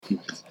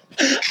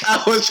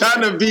I was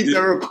trying to beat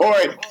the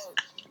record.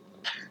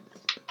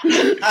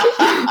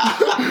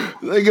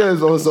 Nigga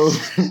is also.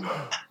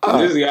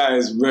 This guy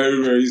is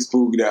very, very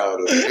spooked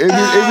out. Even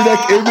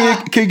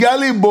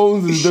Kigali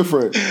Bones is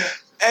different.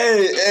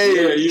 Hey,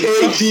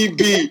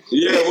 KGB.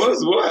 Yeah,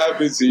 what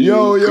happened to you?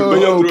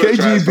 Yo,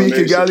 KGB,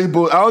 Kigali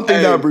Bones. I don't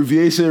think that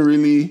abbreviation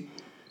really.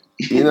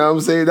 You know what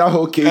I'm saying? That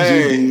whole KGB.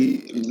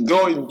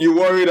 Hey, you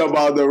worried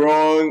about the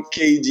wrong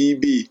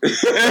KGB.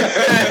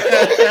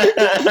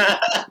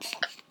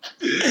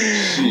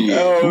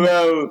 Oh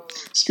man!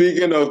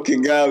 Speaking of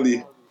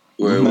Kigali.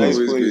 Nice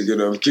speaking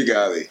of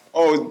Kigali.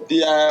 Oh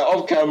yeah,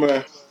 off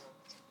camera.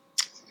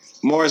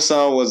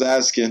 Morrison was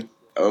asking.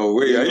 Oh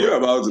wait, are you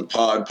about to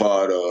pod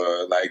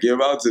or like you're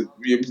about to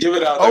give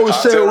it out? Oh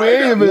shit, we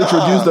ain't even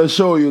introduced the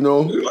show, you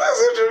know.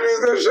 Let's introduce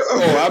the show.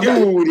 Oh, I've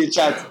been with the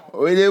chat.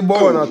 We didn't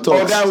born our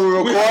talk. Oh, that we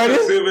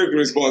recorded? Civic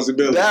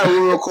responsibility. That we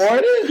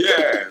recorded?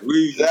 Yeah,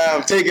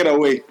 Damn, take it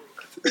away.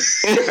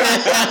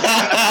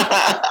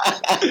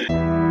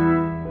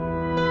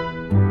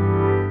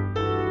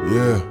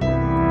 Yeah.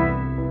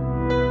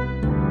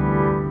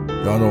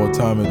 Y'all know what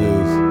time it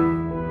is.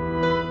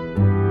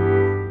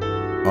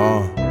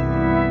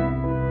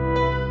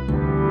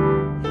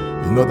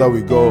 You know that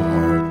we go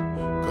hard,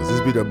 cause this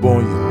be the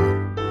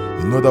boneyard.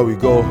 You know that we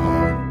go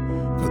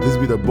hard, cause this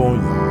be the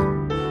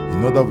boneyard. You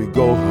know that we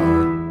go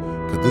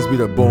hard, cause this be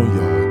the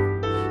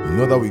boneyard. You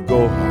know that we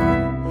go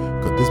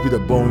hard, cause this be the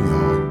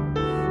boneyard.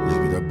 This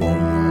be the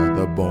boneyard,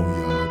 the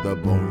boneyard, the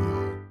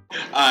boneyard.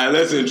 Alright,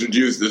 let's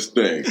introduce this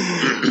thing.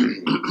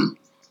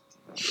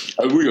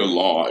 We are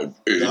live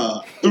in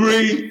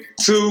 3,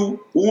 2,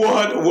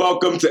 1.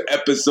 Welcome to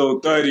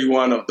episode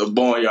 31 of the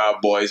Boneyard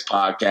Boys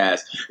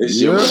podcast.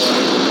 It's your boy.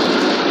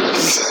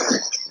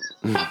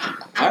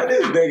 How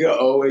this nigga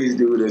always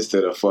do this to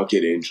the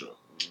fucking intro?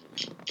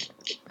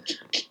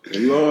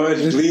 Lord,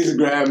 please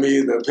grant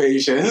me the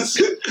patience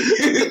to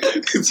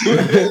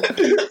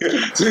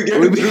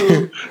get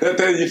through the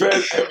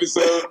 31st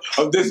episode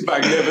of this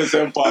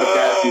magnificent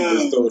podcast you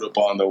bestowed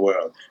upon the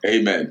world.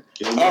 Amen.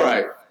 All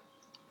right.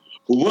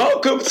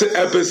 Welcome to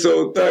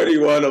episode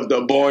 31 of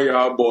the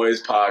Boneyard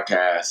Boys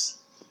podcast.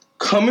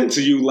 Coming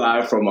to you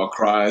live from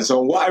Accra. It's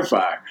on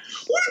Wi-Fi.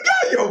 We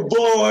got your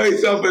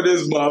boys up in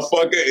this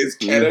motherfucker. It's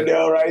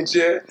Kennedale right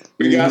here.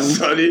 We got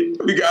Sonny.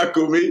 We got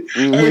Kumi.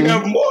 And we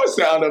have more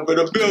sound up in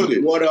the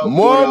building. What up?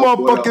 More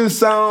motherfucking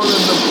sound in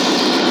the.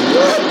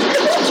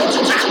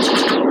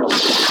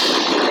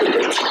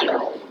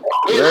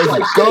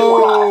 Let's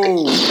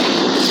go.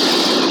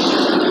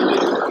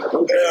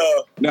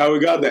 Now we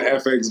got the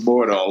FX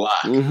board on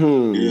lock.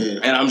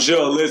 And I'm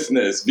sure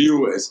listeners,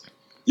 viewers,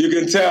 you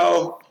can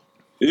tell,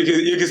 you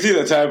can see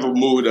the type of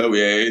mood that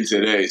we are in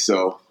today.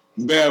 So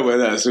bear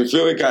with us. We're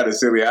feeling kind of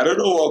silly. I don't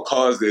know what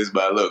caused this,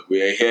 but look,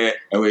 we are here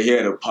and we're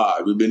here to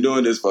pod. We've been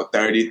doing this for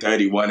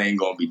 31 ain't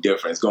going to be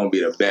different. It's going to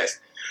be the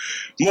best.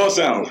 More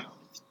sound.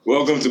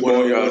 Welcome to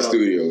Boneyard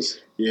Studios.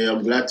 Yeah,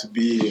 I'm glad to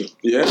be here.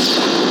 Yeah?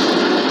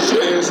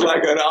 Shit, it's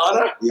like an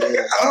honor?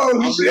 Yeah.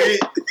 Oh, shit.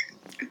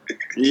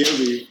 Yeah,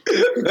 man.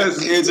 Let's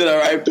get to the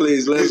right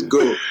place. Let's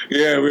go.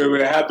 Yeah,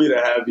 we're happy to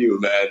have you,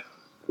 man.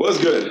 What's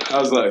good?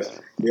 How's life?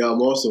 Yeah, I'm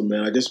awesome,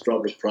 man. I just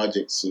dropped a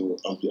project, so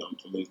I'm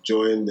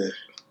enjoying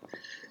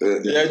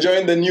You're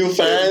enjoying the new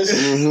fans?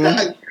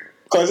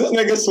 Cause this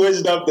nigga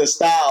switched up the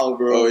style,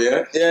 bro. Oh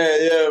yeah?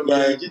 Yeah,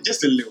 man.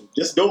 just a little.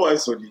 Just don't worry,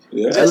 Sonny.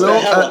 Yeah. Just a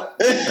hella.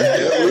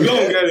 We're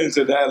gonna get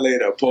into that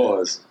later.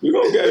 Pause. We're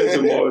gonna get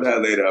into more of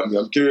that later.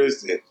 I'm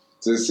curious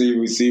to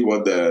see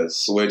what the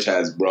switch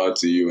has brought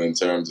to you in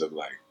terms of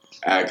like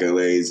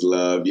accolades,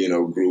 love,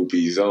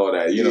 groupies, all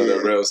that,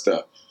 the real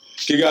stuff.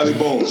 Kigali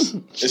Bones.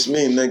 It's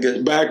me,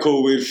 nigga. Back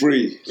COVID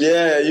free.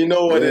 Yeah, you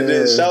know what it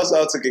is. Shouts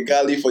out to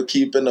Kigali for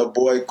keeping a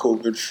boy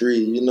COVID free.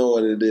 You know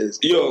what it is.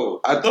 Yo,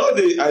 I thought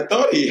he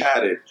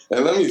had it.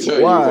 And let me tell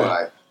you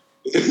why.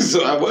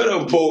 So I went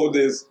and pulled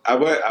this. I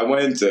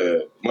went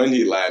to, when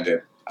he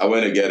landed, I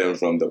went to get him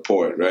from the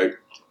port, right?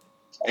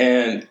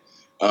 And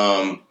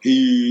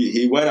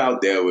he went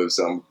out there with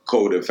some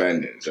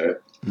co-defendants, right?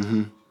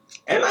 And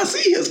I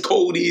see his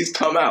codies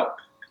come out.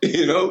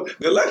 They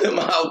let him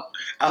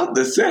out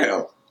the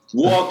cell,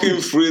 walking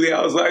freely.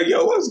 I was like,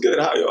 yo, what's good?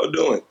 How y'all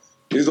doing?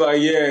 He's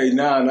like, yeah,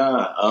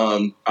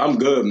 nah. I'm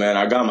good, man.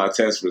 I got my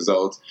test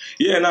results.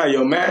 Yeah, nah,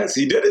 your man,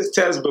 he did his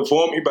test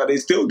before me, but they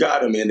still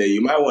got him in there.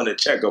 You might want to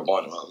check up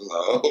on him. I was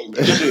like, oh,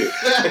 shit.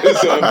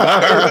 It's a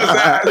virus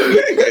ass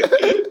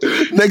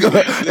Nigga,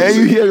 and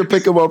you here to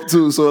pick him up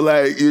too. So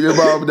like,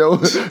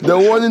 the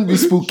warning be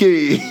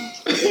spooky.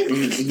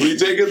 We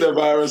taking the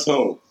virus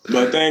home,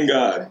 but thank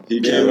God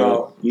he came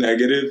out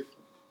negative.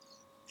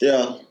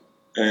 Yeah.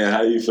 And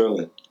how you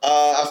feeling?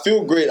 I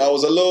feel great. I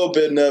was a little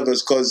bit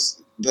nervous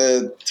because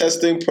the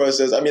testing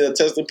process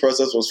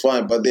was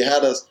fine, but they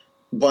had us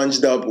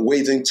bunched up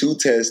waiting to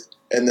test,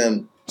 and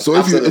then so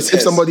if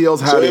somebody else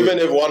had it, even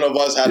if one of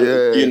us had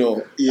it,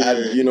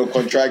 had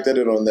contracted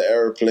it on the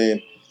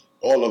airplane,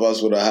 all of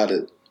us would have had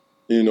it,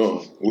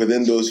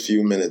 within those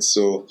few minutes.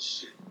 So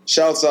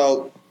shouts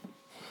out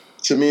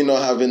to me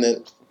not having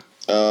it.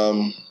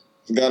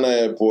 Ghana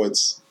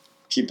airports,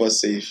 keep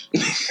us safe.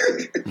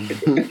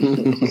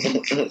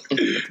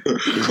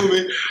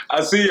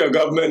 I see your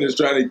government is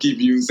trying to keep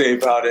you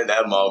safe out in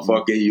that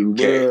motherfucking UK.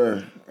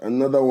 Yeah,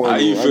 another one. How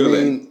you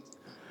feeling?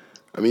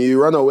 I mean, you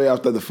ran away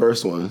after the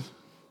first one,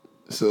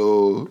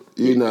 so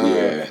you know.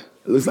 Yeah.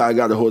 Looks like I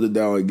got to hold it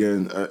down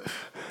again.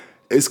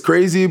 It's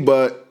crazy,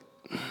 but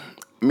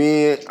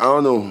me, I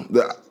don't know.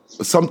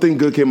 Something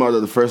good came out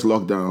of the first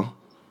lockdown,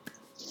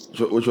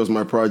 which was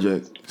my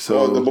project.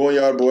 So the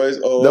Boneyard Boys.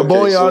 Oh, the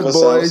Boneyard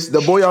Boys.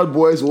 The Boneyard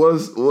Boys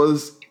was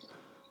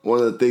one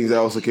of the things that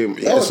also came.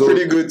 That was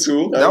pretty good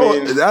too.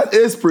 That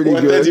is pretty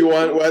good.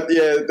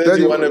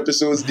 31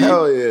 episodes deep.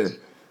 Hell yeah,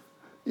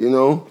 you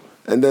know.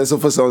 And then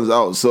Sofa Sound's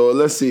out. So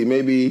let's see.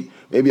 Maybe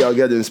I'll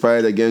get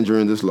inspired again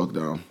during this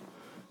lockdown.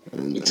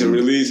 To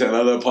release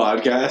another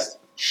podcast.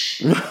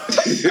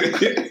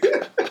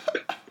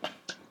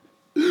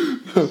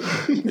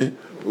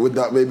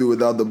 without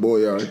the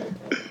Boneyard.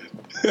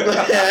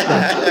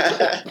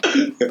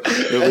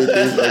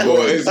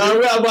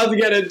 I'm about to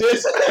get a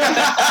diss.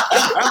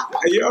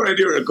 You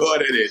already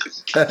recorded it.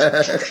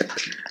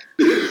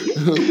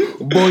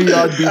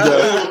 Boneyard be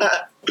there.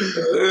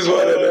 This is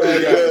one of the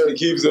guys that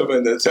keeps them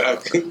in the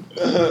tuck.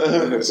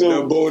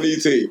 So the bony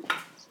tape.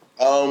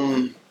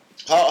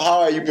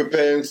 How are you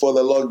preparing for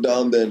the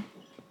lockdown then?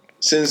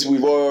 Since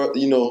we've all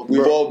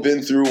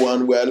been through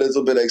one, we're a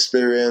little bit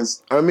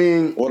experienced. I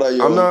mean, what are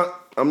you?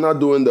 I'm not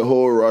doing the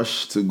whole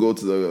rush to go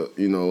to the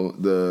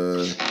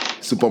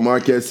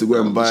supermarkets to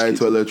go and buy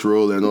toilet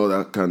roll and all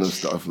that kind of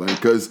stuff. Like,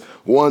 because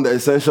one, the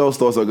essential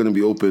stores are going to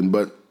be open,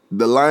 but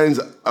the lines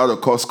out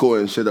of Costco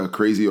and shit are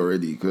crazy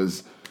already.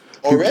 Because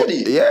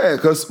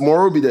because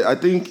tomorrow will be the, I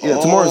think,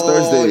 tomorrow's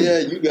Thursday.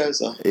 Yeah, you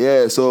guys are.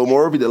 Yeah, so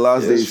tomorrow will be the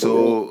last day.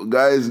 So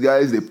guys,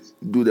 they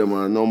do them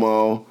on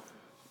normal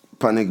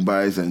panic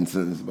buys and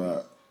things.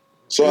 But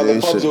so are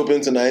the pubs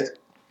open tonight?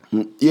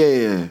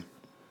 Yeah.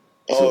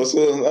 Oh,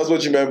 so that's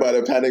what you meant by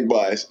the panic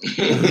buys.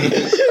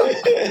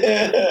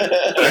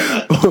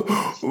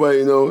 Well,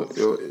 your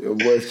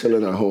boy's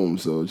chilling at home,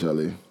 so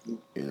Charlie,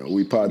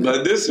 we party.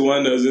 But this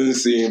one doesn't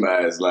seem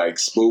as like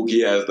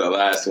spooky as the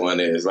last one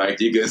is.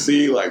 Like you can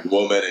see like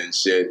women and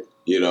shit,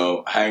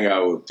 hang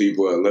out with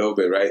people a little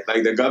bit, right?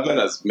 Like the government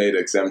has made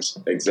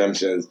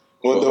exemptions.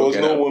 Well, there was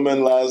no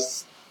women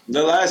last.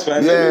 The last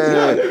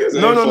pandemic. Yeah.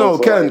 No,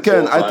 Ken.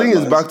 I think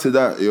it's back to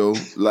that, yo.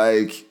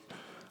 Like.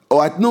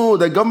 I know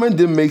the government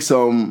did make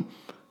some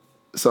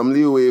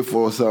leeway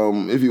for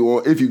some. If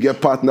you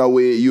get partner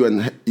way, you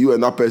and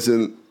that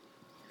person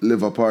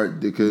live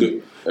apart, they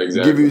could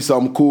give you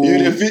some cool.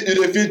 You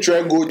defeat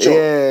trek go chop.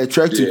 Yeah,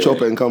 trek to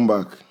chop and come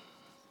back.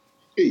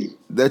 Hey.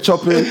 They're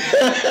chopping.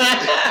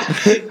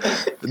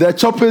 They're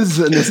chopping's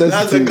a necessity.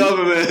 That's the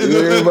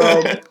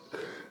government.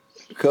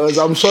 Because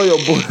I'm sure your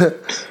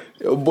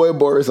boy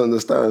Boris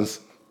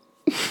understands.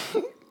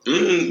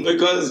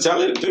 Because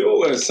people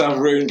were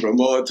suffering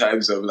from all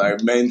types of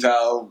like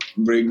mental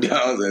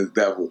breakdowns and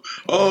stuff.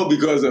 All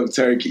because of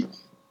Turkey.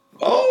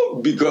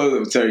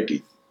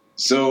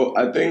 So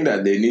I think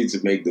that they need to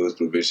make those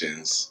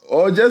provisions.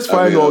 Or just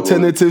find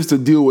alternatives to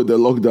deal with the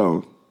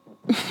lockdown.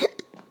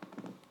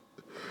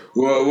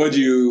 Well, what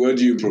do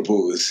you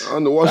propose?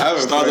 Start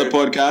the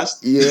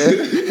podcast? Yeah.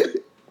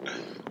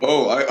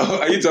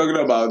 Are you talking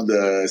about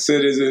the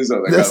citizens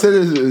of the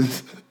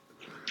citizens.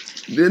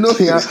 They know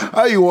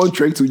how you want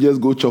Trek to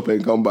just go chop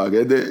and come back,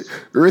 and they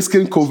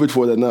risking COVID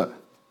for the nut.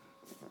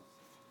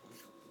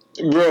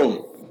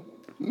 Bro,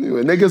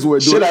 anyway, niggas were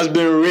doing. Shit has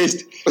been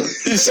risked.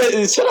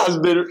 Shit has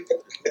been.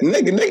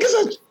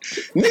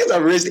 Niggas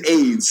have risked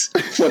AIDS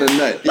for the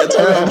nut. You're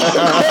talking about.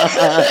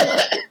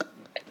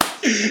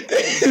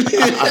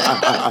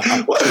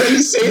 What are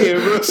you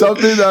saying, bro?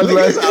 Something that's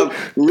niggas have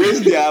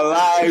risked their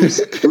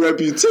lives,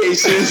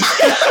 reputations.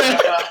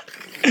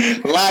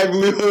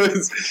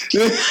 Livelihoods.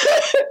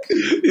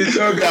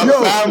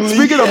 Family.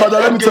 Speaking about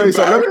that, let me tell you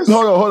something.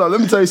 Hold on.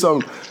 Let me tell you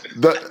something.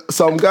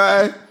 Some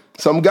guy,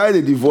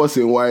 the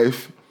divorcing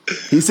wife,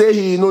 he say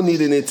he no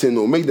need anything.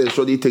 No, make them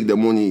sure they take the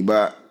money,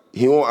 but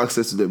he won't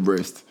access to the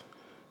breast.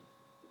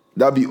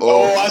 That be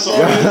all. Oh, I saw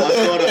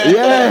that.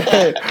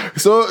 Yeah.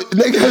 So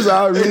niggas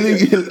are really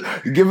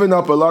giving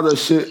up a lot of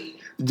shit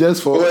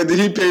just for. Wait, did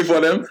he pay for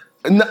them?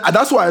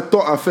 That's what I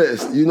thought at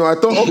first. I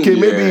thought, okay,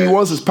 maybe he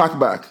wants his pack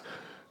back.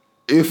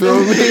 You feel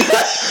me?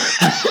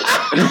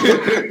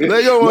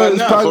 Nigga wants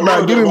his pack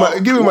back.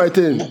 Give me my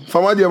thing.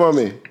 Famadi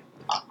Mame.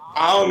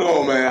 I don't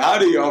know, man. How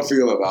do y'all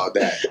feel about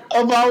that?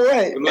 About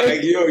what?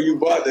 Like, you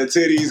bought the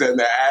titties and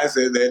the ass,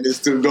 and then it's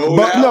to go.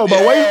 But now. No,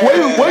 but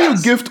when you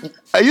gift,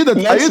 are you the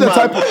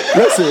type?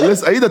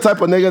 Listen. Are you the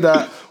type of nigga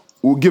that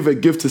will give a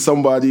gift to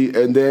somebody,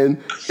 and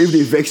then if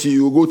they vex you,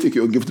 you will go take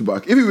your gift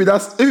back? If you be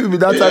that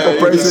type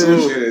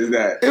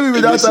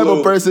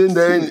of person,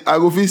 then I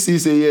go feel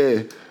say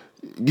yeah.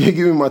 Give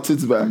me my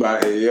tits back.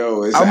 But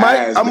it's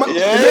ass.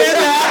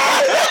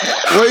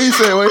 What you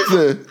say?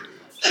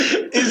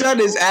 It's not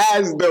his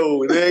ass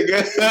though,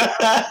 nigga.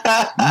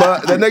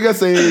 But the nigga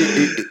say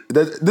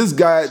that this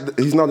guy,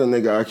 he's not a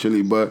nigga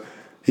actually, but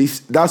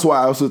that's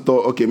why I also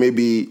thought, okay,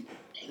 maybe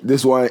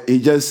This one, he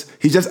just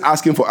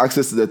asking for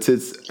access to the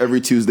tits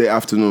every Tuesday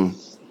afternoon.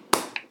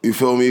 You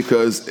feel me?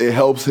 Because it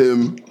helps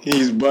him.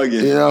 He's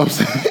bugging. You know what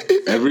I'm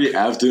saying? Every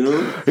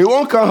afternoon? He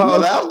won't come No,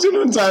 home. the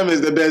afternoon time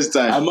is the best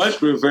time. I much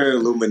prefer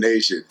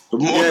illumination. The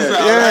more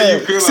Yeah. you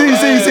feel See,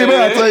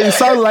 man, I tell you, hey.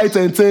 sunlight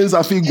and things,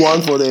 I feel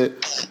going for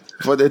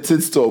the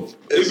tits top.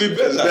 It'd be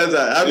It's better.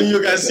 I mean,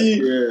 you can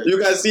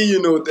see,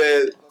 you know,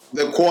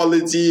 the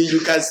quality. You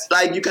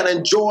can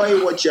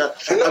enjoy what you're.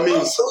 I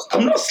mean,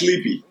 I'm not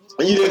sleepy.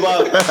 you never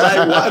like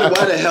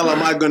why the hell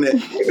am I gonna?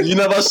 You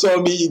never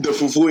saw me eat the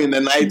fufu in the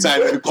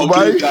nighttime in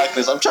complete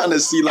darkness. I'm trying to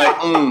see like.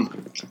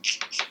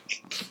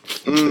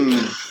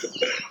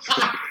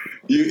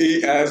 You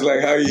eat ass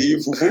like how you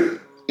eat fufu?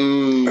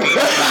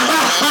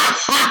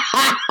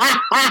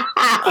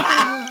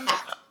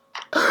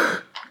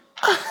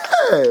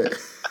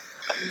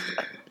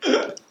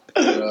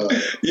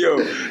 Yo,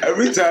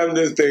 every time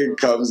this thing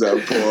comes up,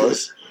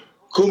 pause.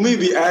 Could me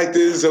be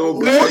acting so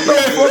bad? What the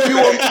fuck you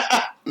want?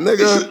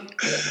 Nigga.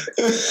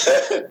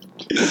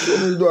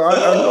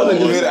 I know You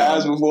nigga. ate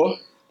ass before?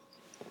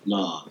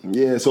 Nah.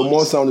 Yeah, so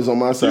more sound is on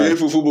my You side. ate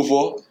fufu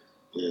before?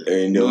 Yeah.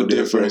 Ain't no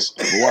difference.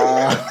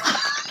 Wow.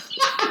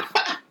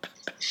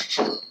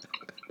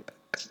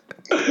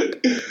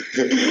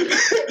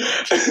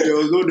 There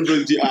was no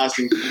difference between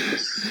asking.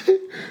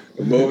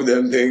 Both of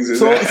them things is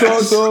So.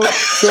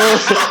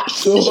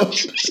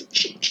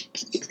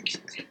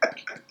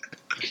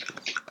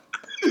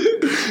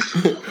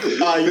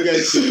 You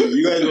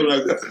guys don't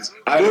like that.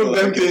 I don't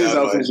them like things it that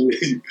are much.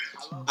 fufu.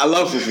 I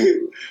love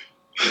fufu.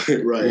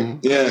 Right.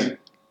 Yeah.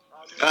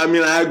 I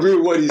mean, I agree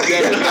with what he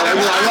said. I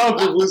mean, I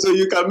love fufu, so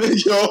you can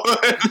make your own.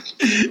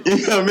 You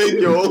can make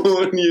your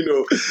own, you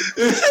know.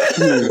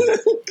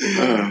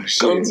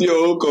 Come to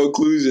your own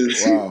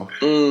conclusions. Wow.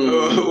 Why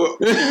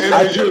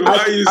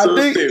are you so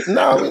stiff?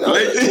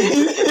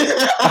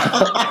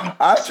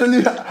 I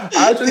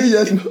actually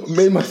just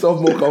made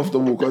myself more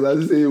comfortable because I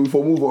just say we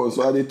for move on.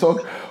 So I did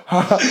talk.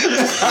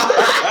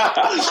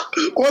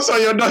 What's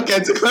on your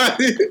docket?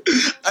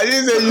 I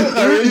didn't say you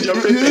arrange your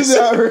papers.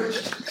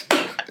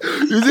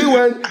 You see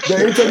when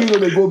the interview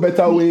gonna go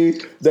better way,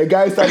 the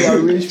guy started to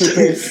arrange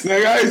papers.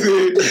 The guy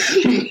say,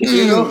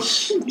 You know,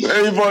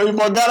 You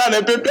forgot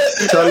the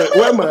papers. Charlie,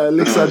 where my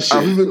Alexa?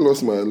 I've even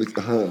lost my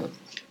Alexa.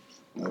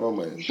 Never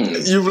mind.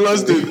 You've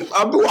lost it.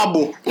 Abu Abu.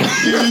 You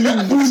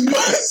booze.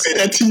 See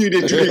that thing you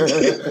did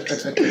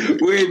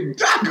drink. wait,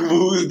 dark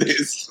booze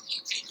this.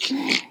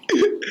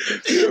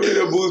 You know what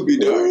the booze be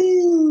dark?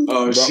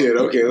 Oh shit,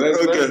 okay,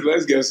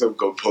 let's get some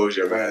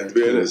composure, man.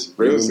 Be honest,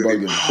 real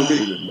silly.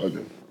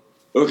 Bugging.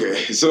 Okay,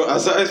 so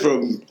aside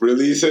from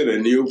releasing a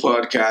new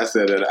podcast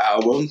and an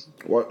album,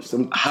 Watch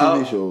some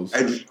how TV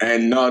shows.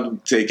 and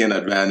not taking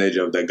advantage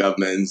of the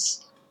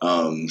government's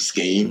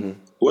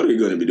scheme, what are you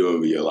going to be doing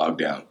with your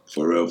lockdown?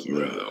 For real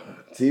though.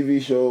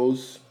 TV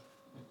shows.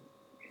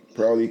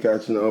 Probably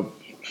catching up.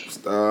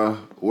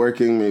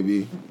 Working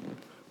maybe.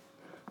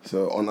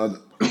 So on other.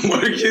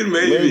 Working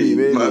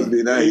maybe. Must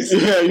be nice.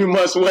 Yeah, you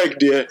must work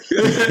there.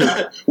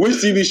 Which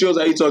TV shows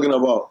are you talking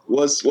about?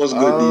 What's good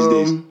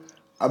these days?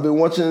 I've been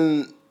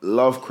watching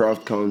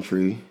Lovecraft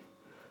Country,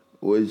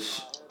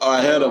 which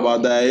I heard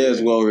about that. Yeah, it's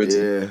well written.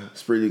 yeah,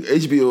 it's pretty.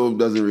 HBO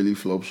doesn't really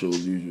flop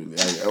shows usually.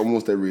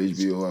 Almost every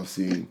HBO I've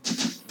seen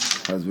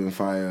has been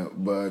fire,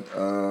 but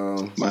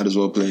Might as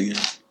well play again.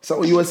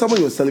 somebody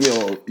was telling me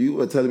about. You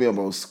were telling me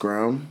about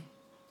Scram.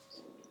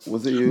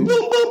 Was it you?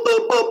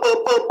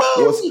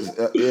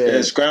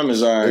 Yeah, Scram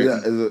is alright.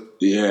 Is it?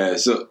 Yeah,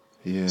 so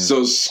Yeah.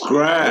 So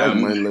Scram, I like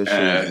mindless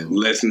shows.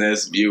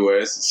 listeners,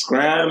 viewers,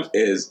 Scram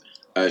is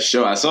a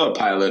show. I saw a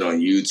pilot on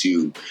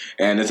YouTube,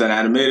 and it's an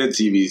animated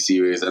TV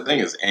series. I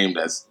think it's aimed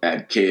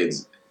at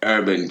kids,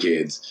 urban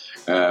kids.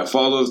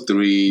 Follows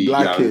three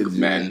Black young kids,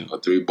 men yeah. or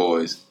three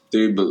boys.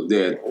 They're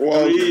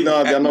Well,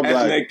 no, they're not black.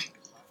 ethnic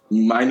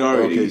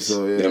minorities. Okay,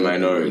 so, yeah, they're okay,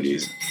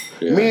 minorities.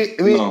 Yeah. Me.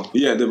 No.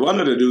 Yeah,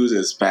 one of the dudes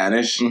is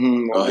Spanish. Or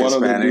One of the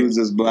Hispanic, dudes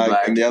is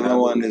black, and the other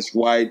one is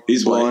white.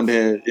 He's blonde white.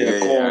 hair.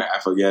 Yeah, I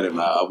forget him.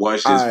 I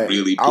watched this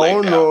really I black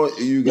won't out. know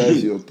you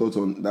guys your thoughts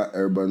on that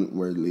urban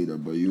word later,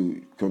 but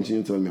you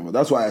continue telling me about.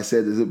 That's why I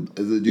said is it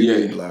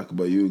really black,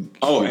 but you.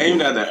 Oh,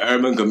 aimed at the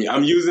urban community.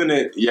 I'm using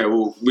it. Yeah,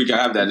 well, we can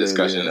have that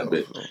discussion a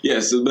bit.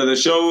 Yes, but the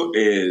show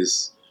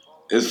is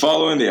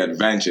following the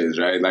adventures,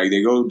 right? Like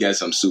they go get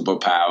some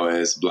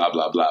superpowers, blah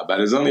blah blah. But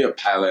it's only a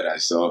pilot I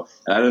saw,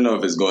 and I don't know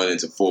if it's going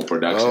into full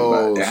production.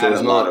 Oh, but it so had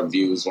it's a lot not- of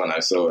views when I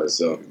saw it.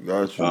 So,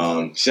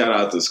 Gotcha. shout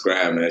out to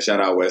Scram, man.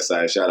 Shout out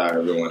Westside. Shout out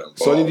everyone involved.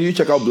 Sonny, do you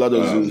check out Blood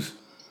of Zeus?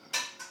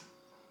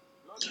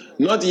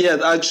 Not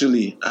yet,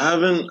 actually. I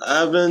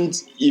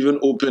haven't even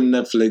opened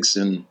Netflix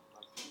in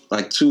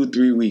like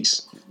 2-3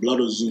 weeks. Blood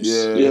of Zeus.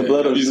 Yeah,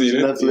 Blood of You Zeus.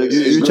 seen it? Netflix.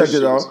 You checked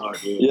it out?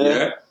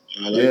 Yeah.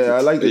 Yeah,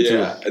 I liked it too.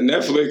 Yeah,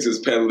 Netflix is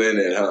peddling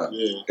it, huh?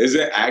 Yeah. Is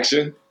it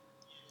action?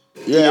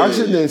 Yeah,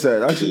 action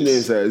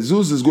inside.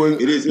 Zeus is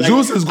going. It is. Like,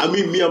 Zeus is I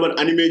mean, me, I'm an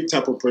anime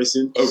type of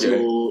person, Okay.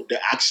 so the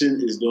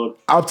action is not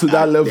up to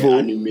that at level. The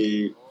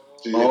anime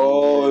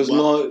Oh, it's but,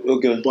 not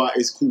okay. but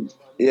it's cool.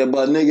 Yeah,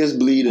 but niggas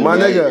bleeding. My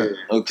right? nigga,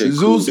 Okay,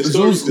 cool.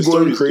 Zeus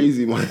going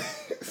crazy, man.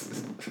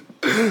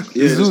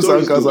 Yeah, Zeus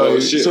and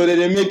Kazai. So they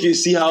make you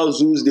see how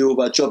Zeus they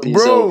overchop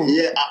himself. Bro.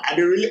 Yeah, I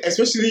don't really,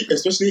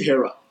 especially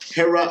Hera.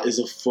 Hera is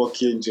a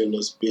fucking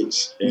jealous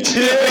bitch. Yeah.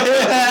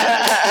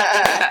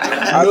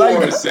 I like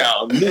More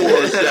sound.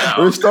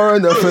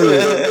 restoring the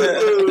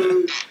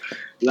feeling.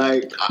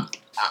 Like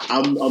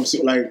I'm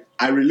so like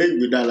I relate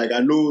with that. Like I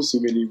know so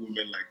many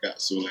women like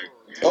that. So like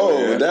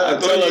Oh, that- I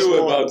tell thought us you were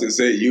more. about to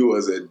say you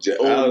was a.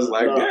 I was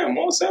like, damn,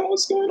 Mo Sam,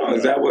 what's going on?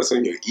 Is that what's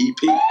on your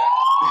EP?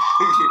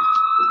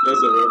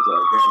 That's a red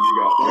flag. Damn, you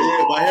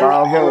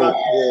got.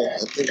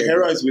 but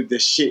Hera is with the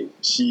shit.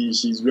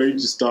 She's ready to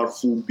start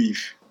full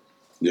beef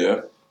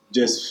Yeah.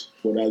 just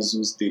for that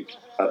Zeus stick.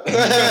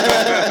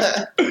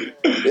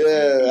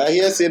 Yeah, I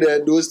hear say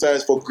that those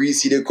times for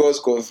Greasy they cause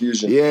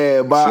confusion.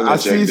 Yeah, but So I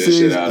check see this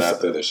shit out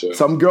after the show.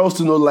 some girls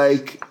to know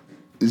like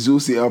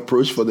Zeus'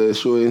 approach for the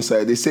show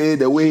inside. They say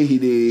the way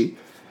he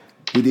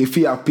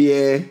feel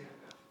appear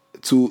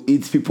to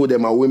eat people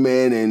that are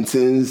women and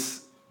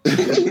things.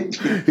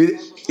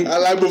 I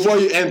like before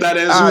you enter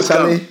the Zeus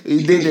Charlie, camp.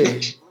 he did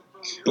it.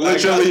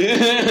 Literally.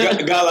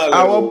 Gala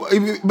I level.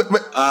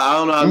 I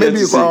don't know how maybe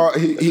to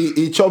see.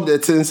 he chopped the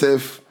things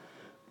if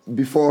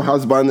before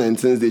husband and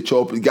things they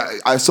chop.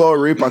 I saw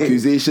rape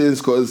accusations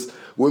because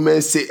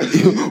women say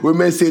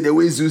the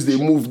way Zeus they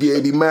move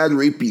they mad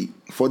rapey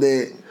for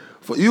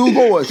you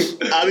go watch.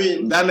 I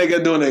mean, That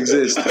nigga don't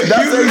exist. That's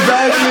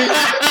exactly.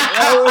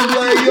 I was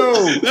like, yo,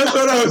 That's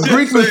what I was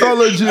Greek just saying.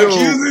 mythology. Yo.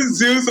 Accusing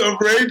Zeus of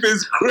rape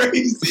is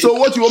crazy. So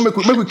what you want make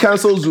we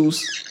cancel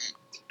Zeus?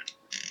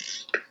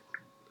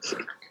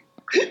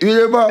 You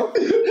hear about?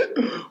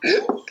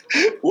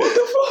 What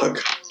the fuck?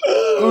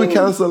 We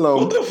cancel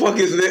What him, the fuck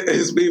is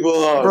his people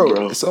on, bro.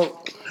 bro? So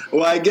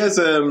Well, I guess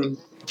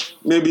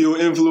maybe you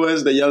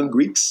influence the young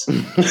Greeks.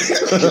 Young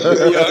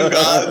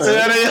gods.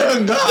 Yeah, the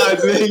young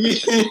gods,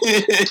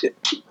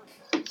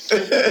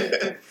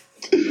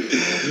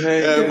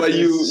 nigga. But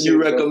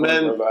you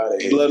recommend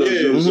Blood of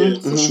Zeus. yeah,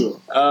 for sure.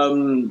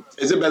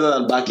 Is it better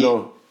than Baki?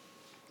 no.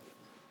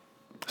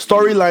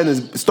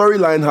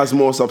 Storyline has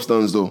more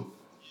substance though.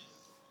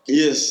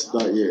 Yes,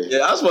 that yeah.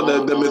 Yeah, as for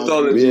the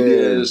mythology, Yeah.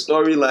 the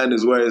storyline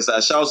is where it's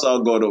at. Shouts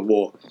out God of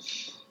War.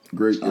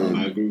 Great I game.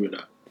 agree with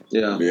that.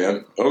 Yeah. Yeah.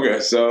 Okay.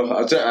 So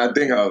I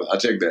think I'll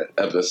check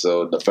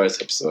the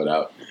first episode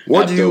out.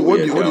 What do you? after What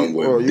we're do you? done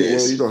with Oh,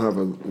 this. you don't have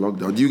a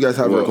lockdown. Do you guys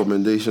have Well,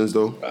 recommendations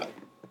though?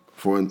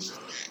 For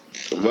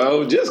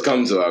Well, just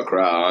come to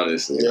Accra,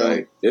 honestly. Yeah.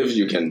 Like, if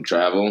you can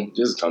travel,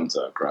 just come to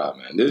Accra,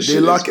 man. This they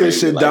shit is locking crazy.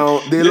 shit Like, down.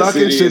 They this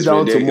locking city shit is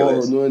down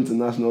ridiculous. tomorrow. No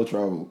international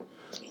travel.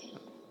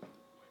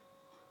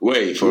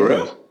 Wait, for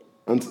real?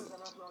 No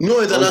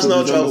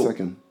international Until December travel.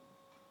 2nd.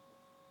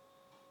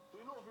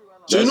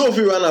 So you know if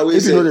you run away,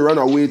 If you say, know they run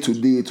away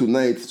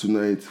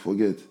tonight,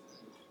 forget.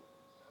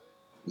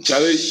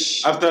 Charlie,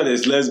 after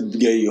this, let's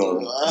get you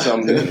on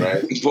something,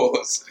 right?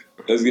 Pause.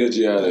 Let's get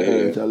you out of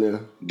here. Charlie.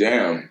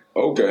 Damn.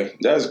 Okay,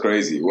 that's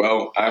crazy.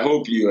 Well, I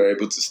hope you are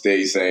able to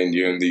stay sane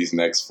during these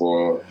next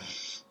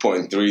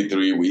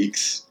 4.33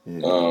 weeks.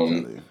 Yeah,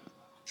 Charlie.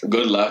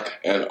 Good luck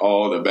and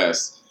all the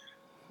best.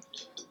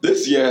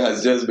 This year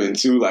has just been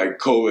too like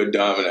COVID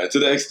dominant to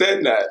the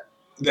extent that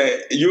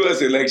the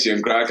U.S.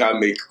 election can't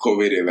make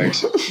COVID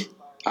election.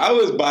 How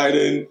is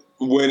Biden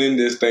winning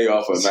this thing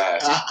off a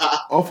mask?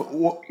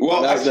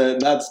 Well, that's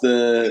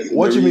the.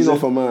 What the you mean reason.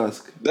 off a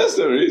mask? that's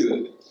the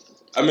reason.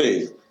 I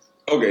mean,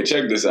 okay,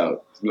 check this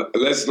out.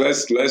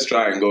 Let's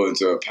try and go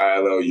into a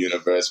parallel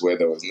universe where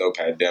there was no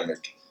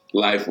pandemic.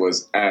 Life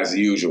was as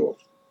usual.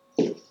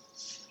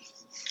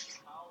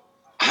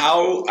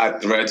 How a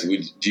threat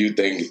do you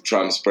think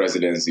Trump's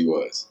presidency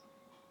was?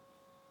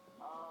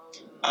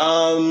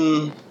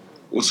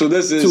 So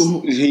this is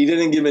he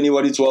didn't give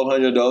anybody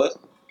 $1,200.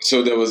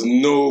 So there was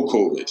no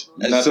COVID.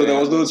 So there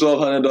was no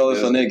 $1,200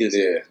 for There's- niggas.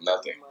 Yeah,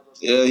 nothing.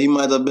 Yeah, he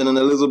might have been in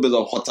a little bit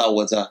of hotter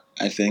water.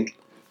 I think.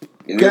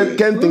 Really?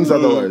 Ken thinks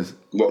otherwise,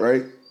 Well,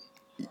 right?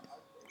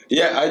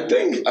 Yeah, I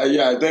think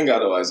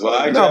otherwise. Well,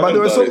 I No, but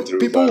there were haven't thought some it through,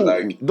 people. but,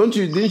 like,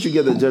 Didn't you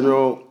get the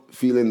general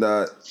feeling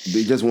that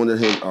they just wanted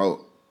him out,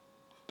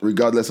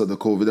 regardless of the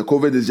COVID? The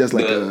COVID is just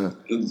like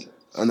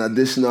an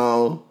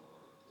additional,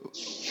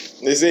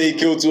 They say he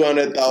killed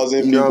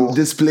 200,000 people.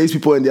 displaced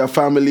people and their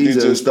families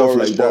Due to and stuff poor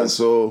like that. response.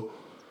 So,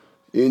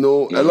 a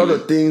lot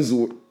of things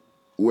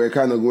were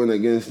kind of going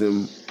against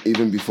him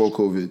even before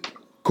COVID.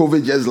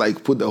 COVID just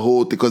like put the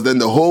whole, because then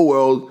the whole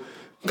world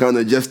kind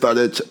of just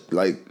started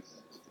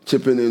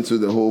chipping into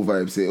the whole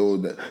vibe, say,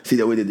 see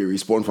the way that they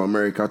respond from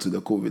America to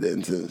the COVID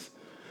and things,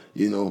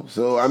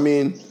 So I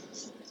mean,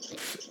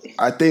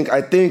 I think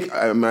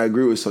I might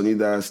agree with Sonny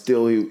that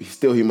still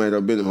he might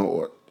have been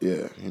hot.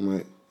 Yeah, he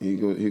might. He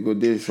go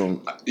did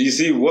some. you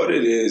see, what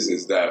it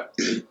is that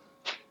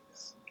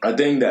I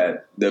think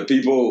that the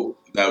people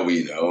that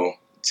we know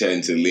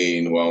tend to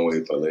lean one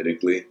way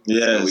politically.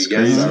 Yeah, And we it's get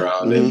crazy.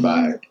 surrounded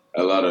by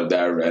a lot of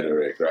that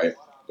rhetoric, right?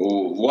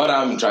 What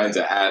I'm trying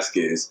to ask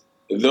is,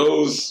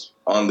 those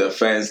on the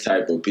fence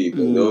type of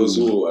people, those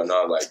who are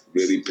not like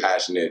really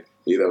passionate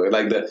Either way,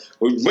 like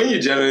when you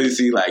generally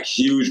see like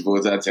huge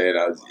voter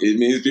turnouts, it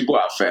means people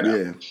are fed up.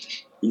 Yeah.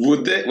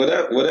 Would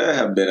that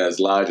have been as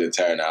large a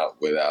turnout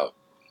without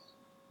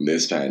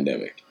this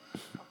pandemic?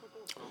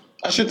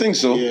 I should think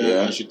so.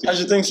 Yeah. I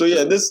should think so.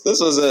 Yeah, this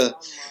was a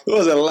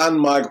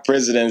landmark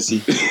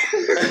presidency.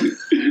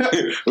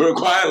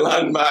 Required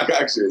landmark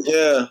action.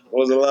 Yeah, it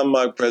was a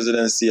landmark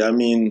presidency. I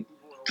mean,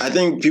 I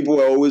think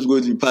people are always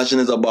going to be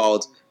passionate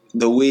about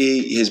the way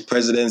his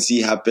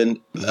presidency happened,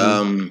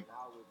 and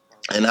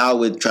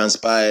how it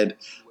transpired.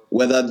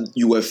 Whether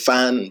you were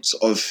fans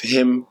of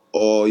him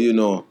or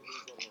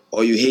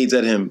or you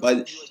hated him,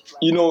 but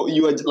you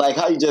were like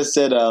how you just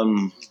said.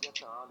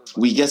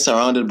 We get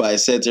surrounded by a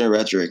certain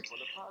rhetoric.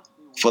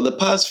 For the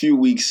past few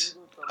weeks,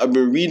 I've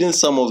been reading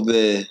some of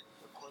the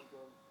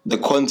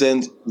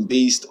content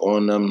based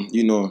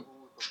on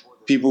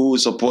people who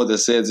support a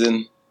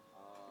certain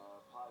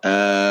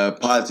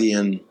party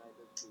in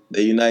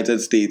the United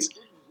States.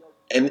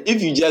 And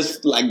if you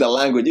just like the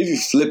language, if you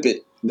flip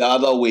it the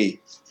other way,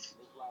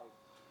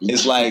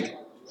 it's like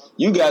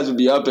you guys would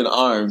be up in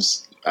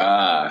arms.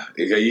 Can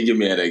you give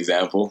me an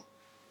example?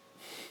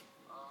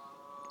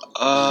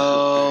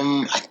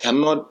 I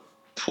cannot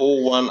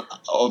pull one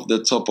off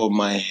the top of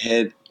my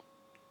head.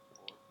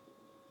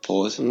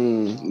 Pause.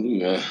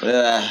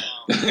 Yeah,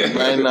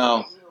 right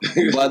now.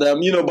 But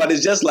but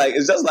it's just like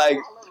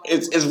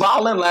it's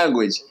violent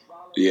language.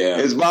 Yeah,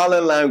 it's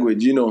violent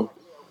language.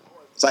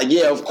 It's like,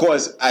 yeah, of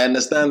course, I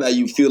understand that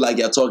you feel like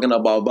you're talking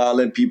about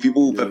violent people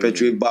who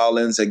perpetrate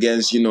violence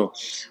against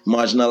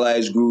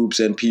marginalized groups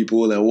and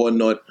people and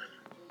whatnot.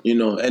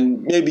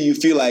 And maybe you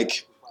feel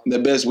like the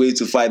best way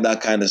to fight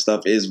that kind of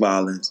stuff is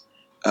violence.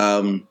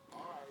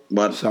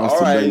 But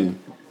all right,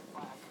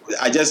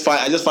 I just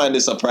find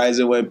it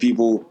surprising when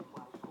people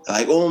are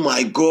like, oh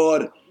my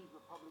God,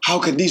 how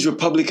could these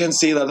Republicans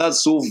say that?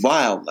 That's so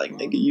vile. Like,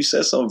 nigga, you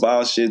said some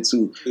vile shit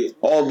too.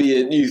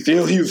 Albeit you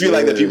feel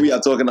like the people you're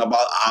talking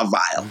about are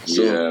vile.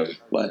 So,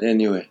 but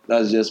anyway,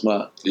 that's just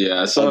my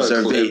I saw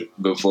a clip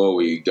before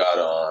we got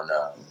on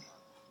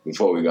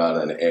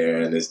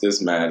air, and it's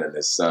this man and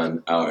his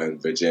son out in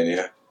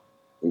Virginia.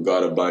 We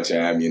got a bunch of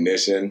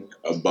ammunition,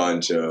 a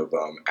bunch of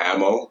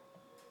ammo,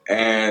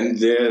 and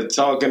they're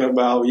talking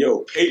about,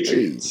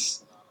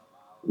 patriots.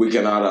 We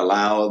cannot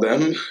allow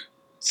them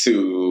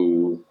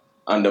to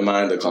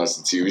undermine the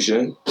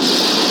Constitution.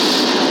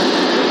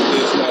 If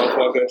this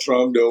motherfucker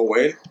Trump don't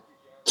win,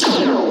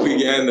 we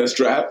get in the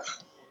strap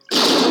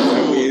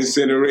and we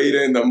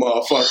incinerating the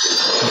motherfucker.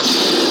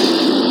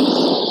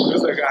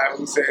 There's a guy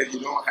who said you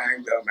don't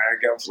hang the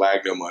American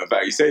flag no more. In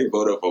fact, he said he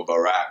voted for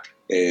Barack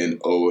in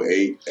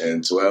 2008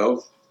 and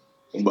 12,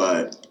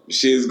 but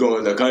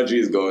the country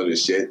is going to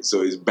shit,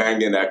 so he's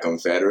banging that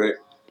Confederate,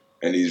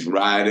 and he's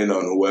riding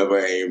on whoever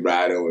ain't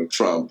riding with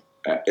Trump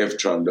if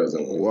Trump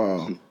doesn't win.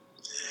 Wow.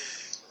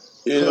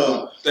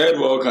 Third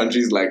world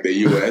countries like the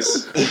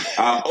U.S.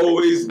 are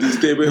always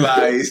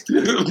destabilized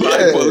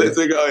by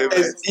political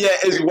events.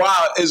 It's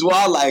wild. It's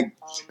wild. Like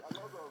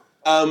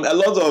a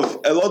lot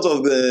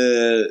of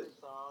the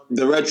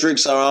rhetoric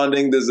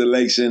surrounding this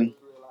election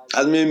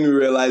has made me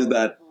realize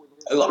that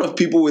a lot of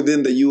people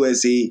within the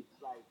USA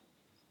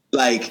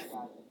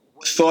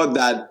thought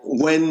that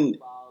when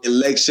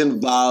election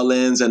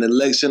violence and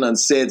election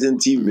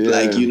uncertainty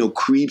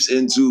creeps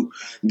into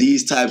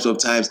these types of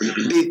times,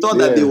 they thought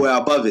that they were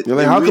above it. You're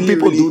like, they how really, can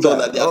people really do thought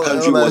that? that their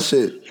country was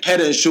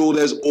head and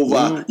shoulders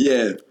over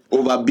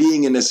over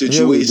being in a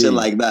situation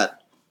like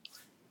that.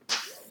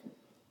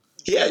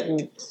 Yeah,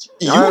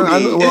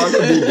 I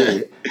could be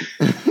there.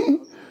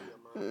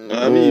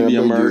 I mean, be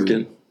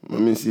American.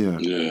 Let me see her.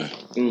 Yeah.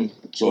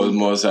 So what's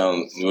more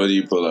sound? What do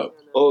you pull up?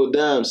 Oh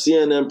damn!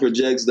 CNN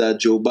projects that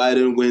Joe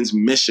Biden wins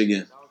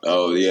Michigan.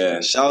 Oh yeah.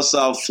 Shouts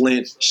out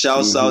Flint.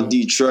 Shouts out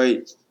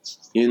Detroit.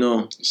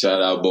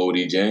 Shout out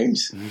Bodie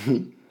James.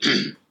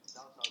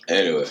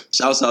 Anyway.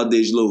 Shouts out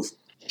Dej Loaf.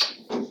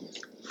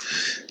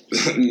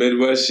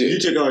 Midwest shit. You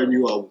check out a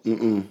new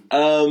album.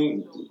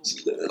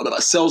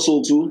 Cell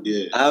Soul too.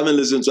 Yeah. I haven't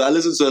listened to. I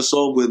listened to a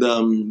song with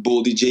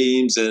Bodie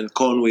James and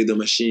Conway the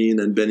Machine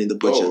and Benny the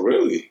Butcher. Oh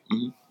really?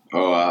 Mm-hmm.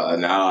 Oh,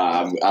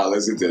 now I'll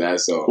listen to that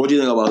song. What do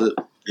you think about it?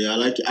 Yeah, I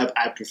like it.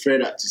 I prefer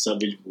that to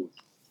Savage Mode.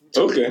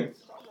 Okay.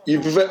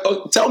 You prefer?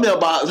 Tell me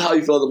about how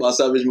you felt about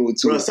Savage Mode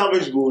too. For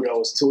Savage Mode, I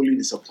was totally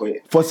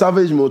disappointed. For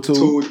Savage Mode too?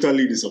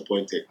 Totally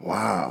disappointed.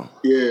 Wow.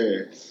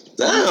 Yeah.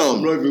 Damn.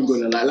 I'm not even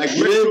gonna lie. Like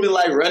you didn't even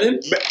like running?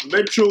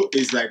 Metro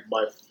is like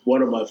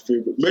one of my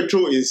favorite.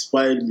 Metro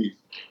inspired me.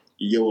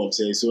 You get what I'm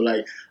saying? So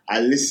like I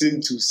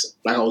listened to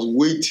I was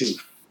waiting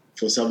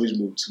for Savage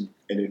Mode 2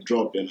 and it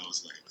dropped and I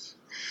was like,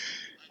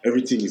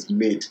 everything is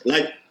made.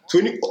 Like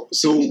 20.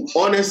 So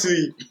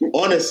honestly,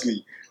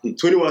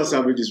 21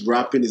 Savage is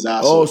rapping his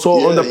ass off. off.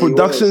 So on the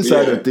production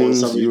side of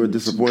things, you were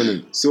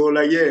disappointed. So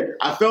like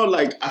I felt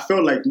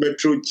like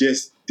Metro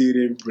just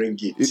didn't bring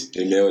it.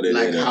 He nailed it.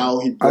 Like how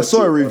he. I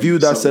saw a review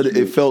that said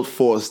it felt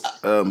forced.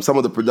 Some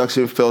of the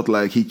production felt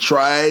like he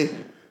tried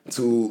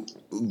to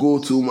go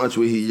too much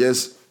where he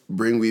just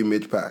bring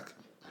Mitch Pack.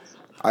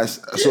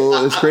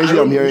 So it's crazy.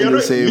 I'm hearing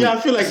the same. Yeah,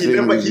 I feel like he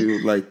never. Review,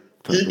 like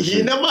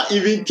He never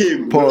even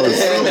came. Pause.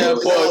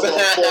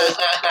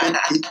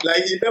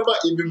 Like he never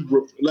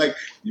even like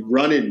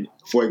running,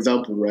 for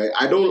example, right?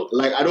 I don't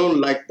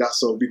like that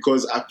song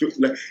because I feel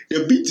like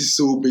the beat is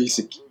so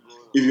basic.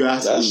 If you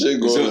ask That me, shit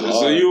goes hard.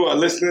 So you are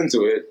listening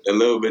to it a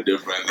little bit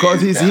differently.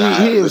 Because he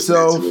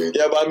himself.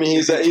 Yeah, but I mean,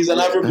 he's an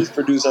Afrobeat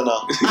producer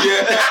now.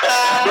 Yeah.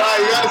 bro,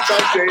 you gotta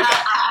stop saying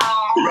that.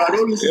 Bro, I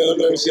don't listen to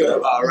No shit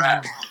about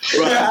rap.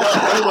 Bro,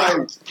 that's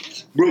why,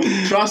 bro,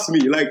 trust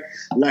me, like,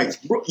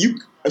 bro, you.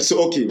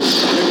 So okay, let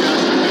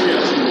me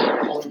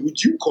ask you,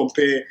 would you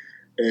compare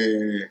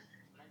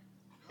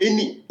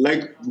any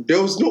like?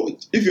 There was no.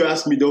 If you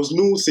ask me, there was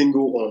no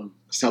single on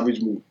Savage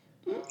Move.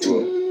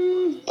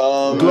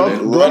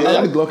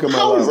 Glock in my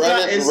How is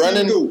lap. that a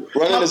single?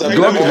 Running is a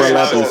Glock in my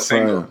That's lap a is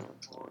single. fire.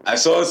 I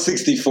saw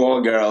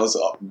 64 girls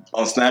on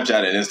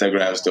Snapchat and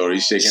Instagram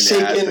stories shaking their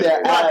Shaking ass.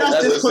 their ass. That's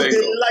That's a just because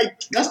single.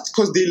 That's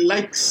because they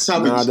like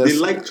Savage. Nah, they that's-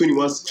 like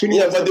 21.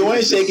 Yeah, but they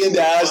weren't shaking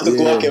their ass to Yeah.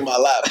 Glock in my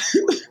lap.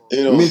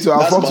 You know, Me too, I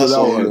that's fucked my with that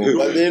song, one. you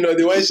know. But you know,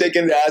 they weren't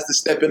shaking their ass to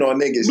stepping on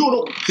niggas.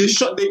 No,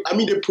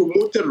 they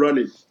promoted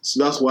running,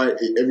 so that's why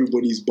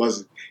everybody's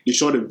buzzing. They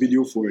shot a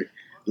video for it.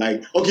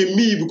 Like, okay,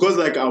 me because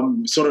like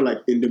I'm sort of like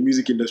in the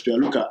music industry. I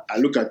look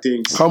at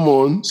things. Come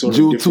on, Sort of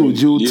Jew 2, different.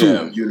 Jew 2.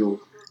 Yeah. You know,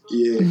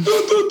 yeah.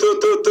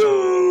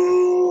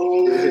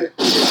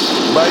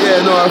 But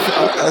yeah, no,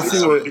 I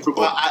see what.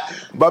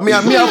 But me,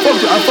 I fuck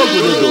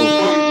with it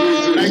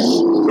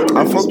though. No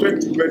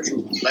disrespect to Metro.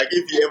 Like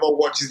if he ever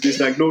watches this,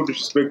 like no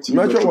disrespect to you,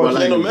 Metro but watches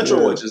like, it. No, Metro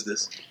Yeah. watches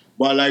this.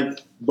 But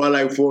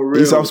like for real,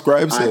 He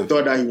subscribes I him.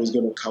 thought that he was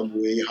gonna come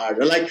way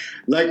harder. Like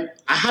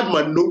I had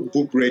my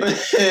notebook ready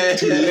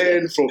to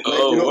learn from. Like,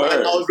 Oh, you know, I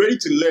word. was ready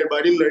to learn, but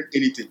I didn't learn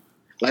anything.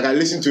 Like I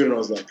listened to it and I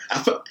was like,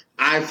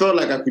 I felt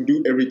like I could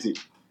do everything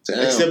Damn.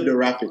 except the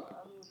rapping,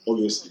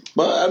 obviously.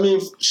 But I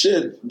mean,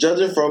 shit,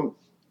 judging from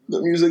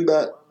the music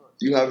that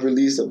you have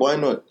released, why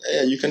not?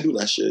 Yeah, you can do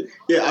that shit.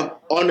 Yeah,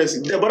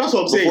 honestly, yeah, but that's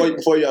what I'm saying.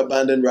 Before you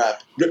abandon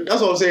rap.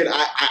 That's what I'm saying.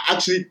 I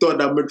actually thought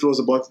that Metro was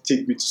about to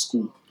take me to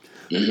school.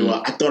 You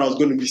know, I thought I was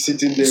going to be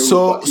sitting there.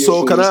 So with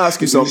can I earphones ask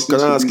you something? listening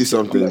Can I to ask you music.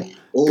 I'm something? like,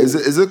 oh,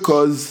 Is it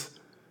because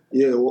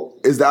yeah, well,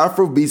 is the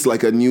Afro beats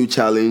like a new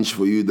challenge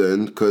for you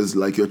then? Because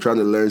like you're trying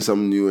to learn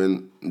something new,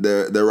 and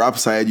the rap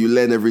side you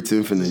learn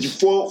everything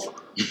finished. for,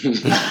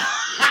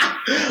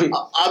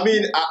 I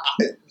mean,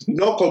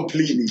 not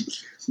completely,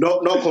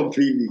 not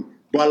completely,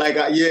 but like,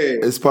 yeah,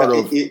 It's part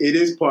like, of- it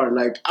is part.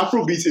 Like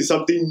Afrobeats is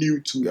something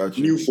new Gotcha.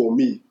 new for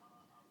me,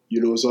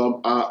 you know.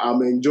 So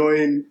I'm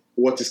enjoying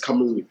what is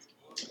coming with.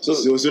 So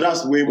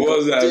that's way more. What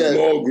was that? Yeah.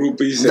 More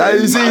groupies. That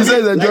you see, he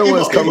says Like, enjoy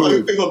what's if coming I'm-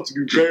 with. If I'm to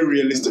be very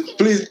realistic,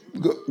 Please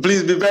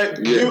be very,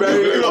 Yeah.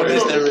 very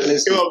honest and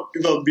realistic.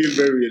 if I'm being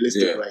very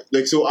realistic, Yeah. right?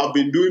 Like, so I've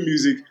been doing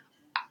music.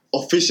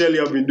 Officially,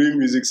 I've been doing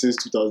music since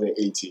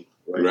 2018,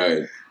 right?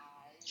 Right.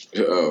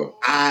 Oh.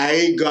 I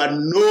ain't got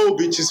no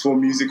bitches for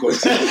music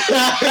until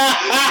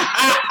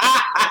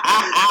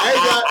I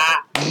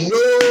got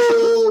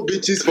no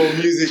bitches for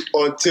music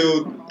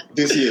until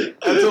this year.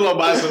 Until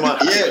Obama.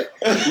 Yeah,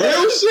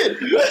 real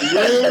shit.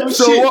 Real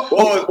So shit. what,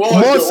 What was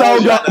more your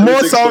sound got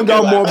analytics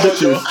more looking like?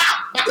 bitches.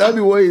 That'd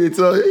be what you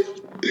tell you.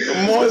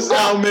 More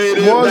sound made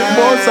it. More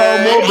bad.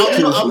 sound, more I'm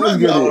bitches. not- Let's I'm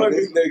get not- it.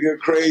 This nigga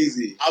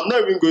crazy. I'm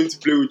not even going to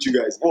play with you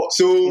guys.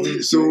 So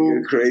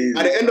Nigga crazy.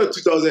 at the end of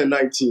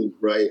 2019,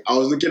 right, I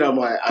was looking at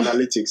my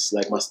analytics,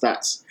 like my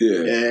stats, Yeah.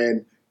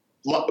 and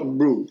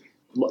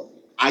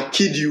I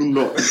kid you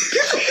not,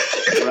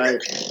 right?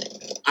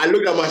 I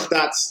looked at my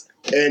stats,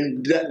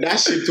 and that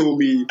shit told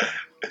me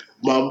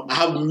I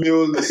have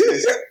male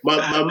listeners.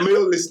 My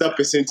male listener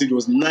percentage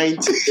was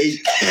 98%.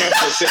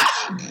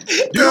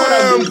 You know what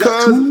I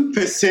mean?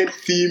 That's 2%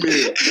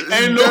 female.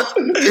 And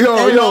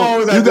Yo,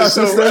 you got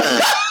sisters?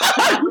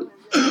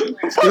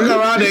 fuck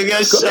around and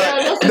get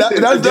shot.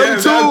 That's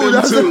them too.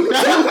 That's them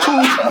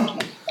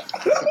too.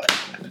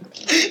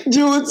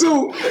 You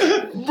too.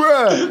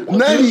 Bruh,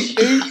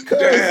 98.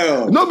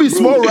 Damn. No be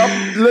small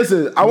rap.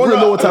 Listen, I want to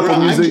know what type of Bruh,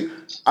 music.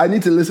 I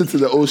need to listen to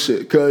the old shit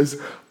because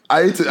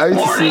I need to see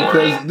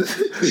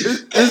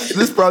because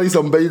this probably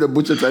some Benny the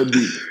Butcher type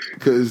beat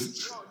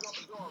because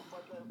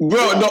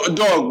Bro, no,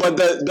 dog, but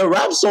the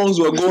rap songs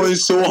were going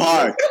so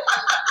hard.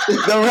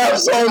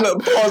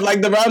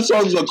 The rap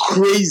songs were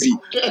crazy.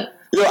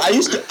 Yo,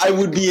 I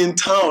would be in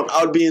town.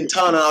 I would be in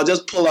town and I'll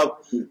just pull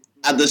up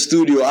at the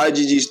studio,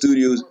 RGG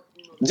Studios,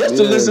 just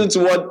to Yeah. listen to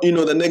what, you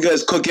know, the nigga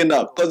is cooking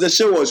up. Because the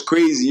shit was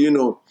crazy, you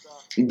know.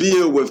 Be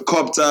it with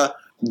Copter,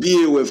 be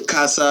it with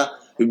Casa,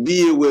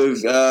 be it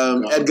with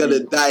Edgar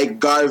the Dyke,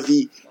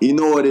 Garvey, you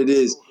know what it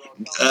is.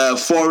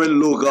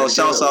 Foreign Local,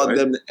 shouts out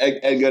them,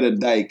 Edgar the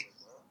Dyke.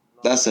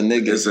 That's a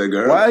nigga. It's a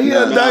girl. why he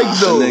a dyke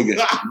That's a though?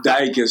 nigga.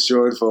 Dyke is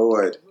short for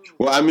what?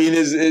 Well, I mean,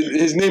 his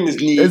name is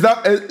Nee. Is that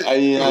hold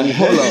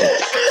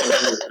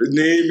The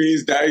name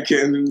is Dyke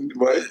and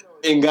what?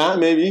 Inga,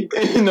 maybe?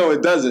 No,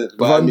 it doesn't.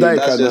 But Van I mean, Dyke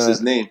that's and, just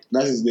his name.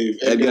 That's his name.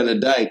 Edgar the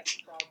Dyke.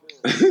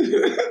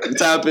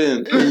 Tap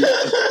in.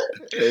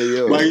 Hey,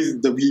 yo. But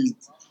he's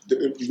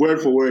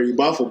word for word,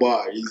 bar for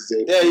bar. He's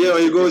Yeah, yo,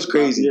 he goes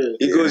crazy. Yeah,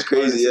 He goes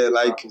crazy. Yeah,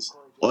 like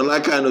on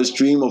that kind of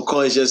stream of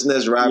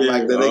consciousness rap,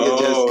 like the nigga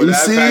just. You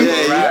see,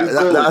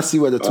 yeah, I see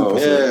where the 2%.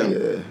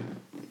 yeah.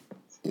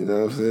 You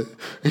know what I'm saying?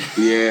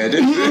 Yeah.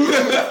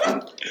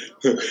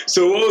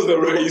 So what was the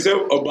record? You said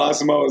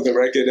Obasama was the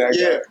record that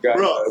got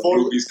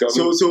groupies coming.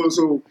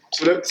 So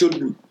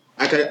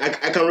I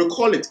can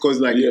recall it because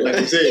like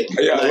I'm saying.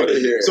 Yeah, I want to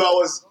hear it. So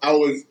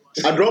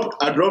I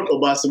dropped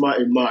Obasama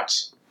in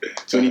March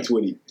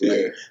 2020.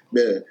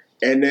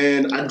 And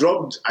then I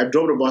dropped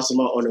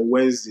Obasama on a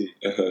Wednesday.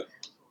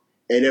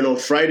 And then on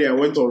Friday I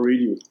went on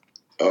radio.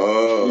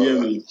 Oh. You hear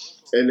me?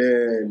 And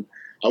then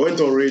I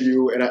went on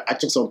radio and I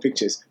took some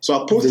pictures. So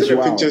I posted the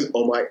pictures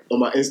on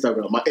my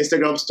Instagram, my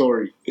Instagram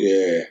story.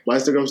 Yeah. My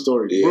Instagram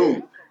story.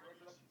 Bro.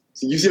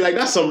 You see, like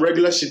that's some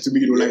regular shit to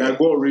me, you know. Like I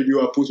go on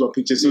radio, I post my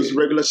pictures, so it's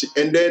regular shit.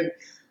 And then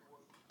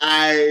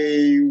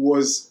I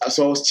was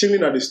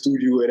chilling at the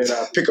studio and then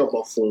I pick up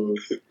my phone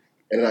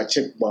and then I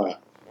check my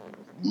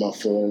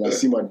phone and I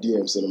see my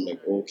DMs and I'm like,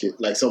 okay.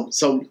 Like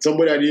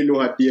somebody I didn't know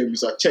had DMs,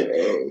 so I checked.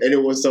 And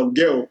it was some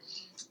girl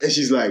and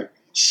she's like,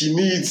 she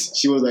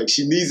needs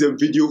a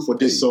video for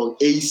this song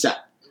ASAP.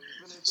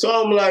 So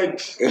I'm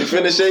like, you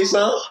finish a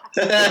song?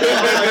 So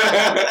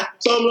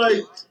I'm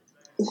like,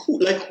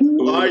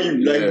 who are you?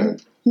 Like,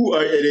 who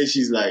are you? And then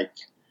she's like,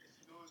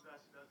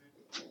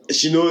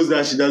 she knows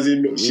that she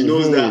doesn't know, she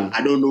knows that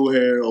I don't know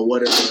her or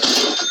whatever,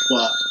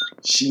 but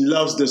she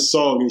loves the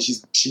song and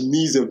she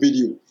needs a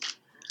video.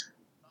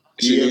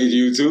 She needs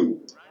you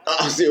too?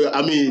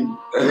 I mean,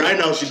 right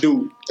now she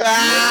do.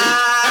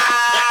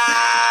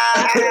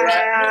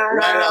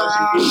 Right now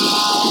she do.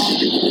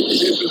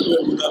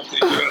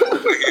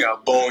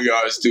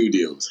 Boneyard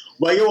Studios.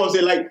 But you know what I'm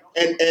saying? Like,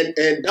 and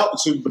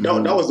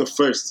that was the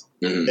first.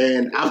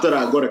 And after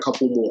that, I got a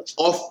couple more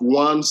off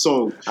one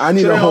song. I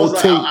need a whole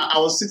tape. I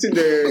was sitting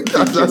there.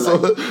 That's all.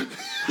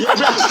 Bro,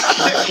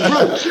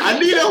 I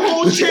need a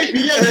whole tape.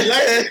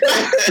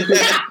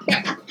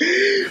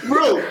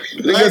 Bro,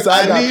 because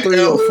I got 3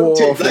 or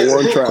 4 for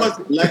one track.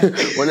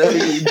 Whenever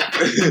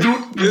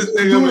this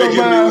nigga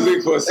making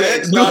music for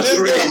sex, not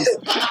dreams.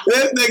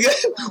 This nigga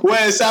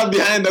went sat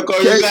behind the car.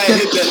 You guys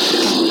hit that.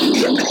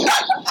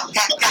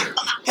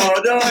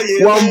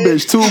 One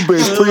bitch, 2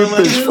 bitch, 3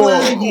 bitch, 4. 1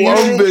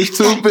 bitch,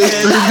 2 bitch,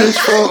 3 bitch,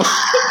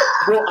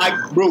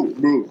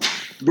 4.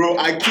 Bro,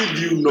 I kid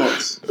you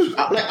not.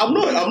 I'm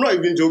not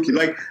even joking.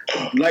 Like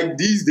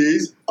these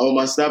days on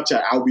my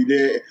Snapchat, I'll be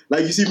there.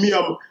 Like you see me,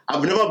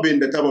 I've never been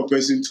the type of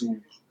person to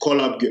call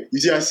up girls. You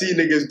see, I see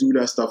niggas do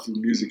that stuff with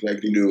music.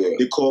 Like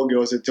they call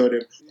girls and tell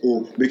them,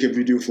 "Oh, make a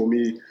video for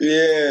me."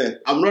 Yeah,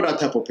 I'm not that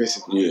type of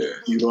person. Yeah,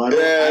 you know. I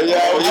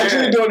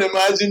actually don't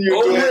imagine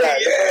you doing that.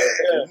 Yeah.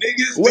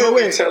 Niggas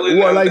wait, telling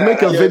what? Like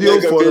make a video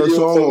for the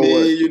song for or me,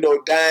 what? you know,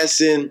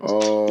 dancing.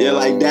 Oh. Yeah,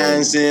 like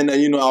dancing, and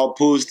you know, I'll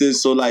post it.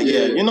 So like,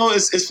 you know,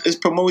 it's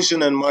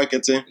promotion and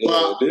marketing.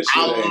 Yeah, but this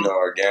shit ain't no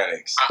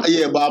organics.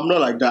 But I'm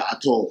not like that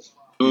at all.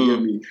 You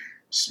get me?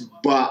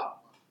 But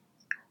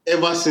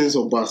ever since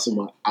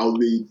Obasama, I'll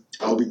be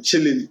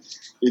chilling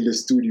in the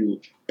studio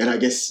and I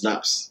get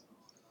snaps,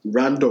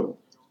 random,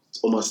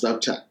 on my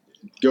Snapchat.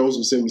 Girls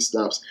will send me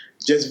snaps,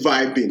 just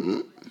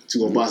vibing to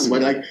Obasama,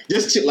 like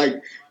just chill,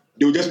 like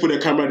they'll just put a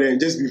camera there and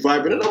just be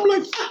vibing, and I'm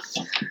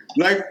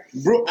like,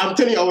 bro, I'm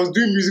telling you, I was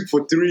doing music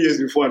for 3 years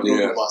before I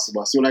dropped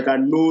Obasama, so like I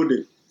know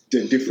the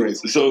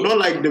difference. So not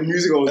like the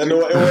music I was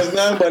doing. It was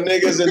nothing but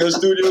niggas in the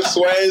studio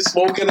sweating,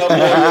 smoking up all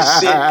this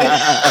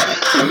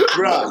shit.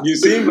 Bro, you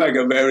seem like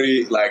a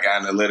very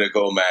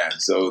analytical man.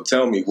 So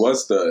tell me,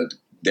 what's the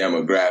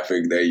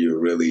demographic that you're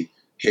really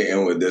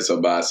hitting with this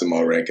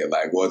Obasama record?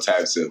 Like, what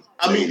types of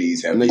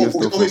ladies have you?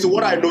 Okay, so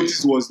what I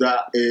noticed was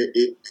that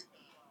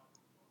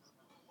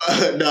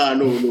no,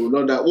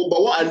 not that.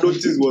 But what I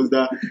noticed was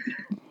that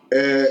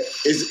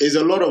is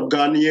a lot of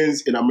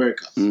Ghanaians in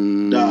America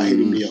that are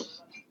hitting me up.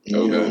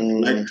 Okay.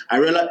 Like I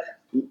realize,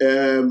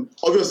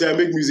 obviously I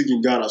make music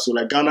in Ghana, so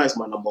like Ghana is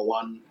my number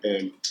one.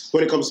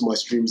 When it comes to my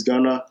streams,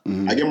 Ghana,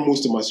 I get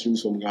most of my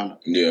streams from Ghana.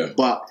 Yeah.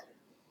 But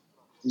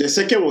the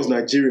second was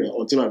Nigeria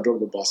until I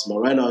dropped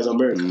Obasama. Right now it's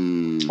America.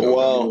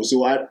 Wow. You know,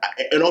 so and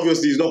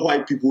obviously it's not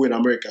white people in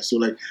America. So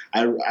like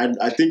I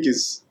think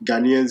it's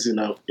Ghanaians in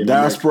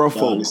diaspora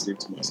America listening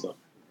to my stuff.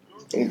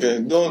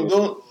 Okay.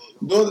 Don't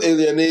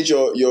alienate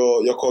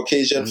your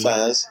Caucasian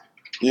fans.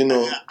 You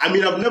know. I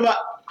mean, I've never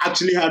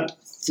actually had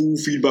full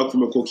feedback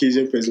from a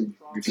Caucasian person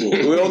before.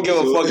 We don't give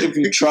a fuck if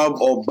you Trump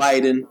or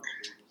Biden.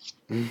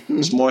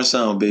 It's more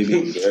sound,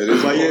 baby.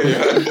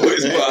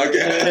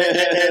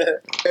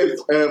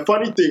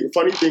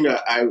 Funny thing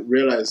I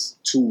realized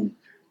too,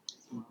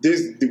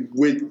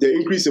 with the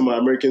increase in my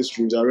American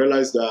streams, I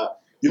realized that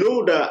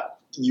that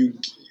you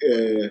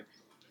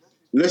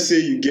let's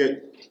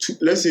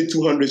say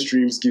 200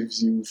 streams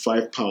gives you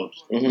 £5,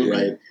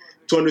 right?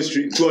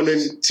 200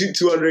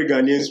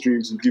 Ghanaian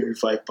streams will give you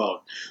 £5.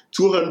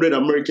 200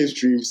 American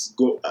streams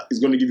is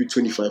going to give you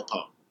 £25.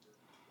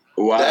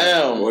 Wow.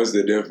 Damn. What's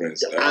the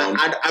difference?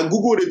 I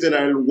googled it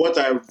and what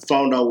I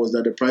found out was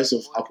that the price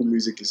of Apple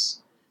Music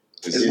is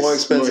more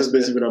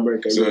expensive in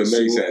America. So it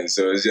makes sense.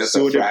 So it's just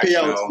so a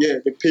fraction.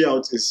 The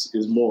payout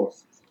is more.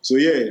 So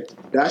yeah,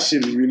 that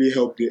shit really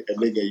helped a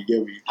nigga. You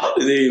get me? How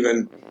did they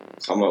even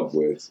come up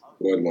with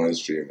what one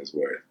stream is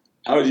worth?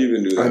 How would you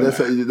even do that?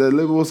 And the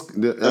labels.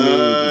 You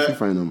can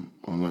find them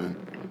online.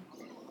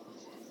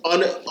 I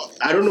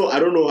don't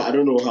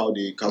know how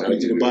they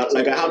calculated it, but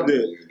like I have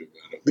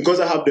because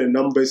I have the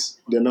numbers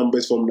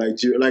from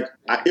Nigeria. Like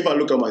if I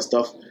look at my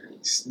stuff,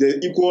 the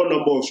equal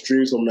number of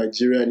streams from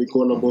Nigeria and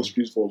equal number of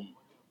streams from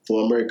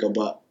America,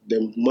 but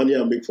the money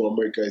I make for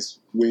America is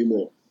way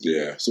more.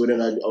 Yeah. So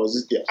then I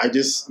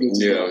just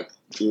yeah.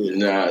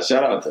 Nah,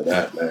 shout out to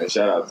that, man.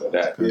 Shout out to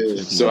that.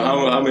 Yeah. So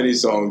how many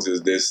songs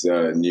is this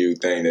new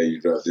thing that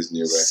you dropped? This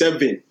new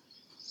record?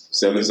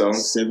 7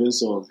 songs. 7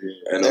 songs.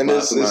 Yeah. And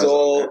this is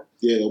all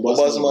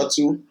Obasama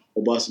too.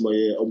 Obasama,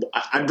 yeah.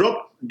 I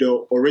dropped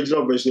the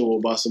original version of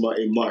Obasama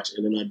in March,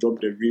 and then I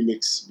dropped the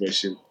remix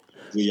version.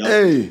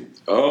 Hey.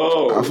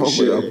 Oh, I fuck with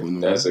that one.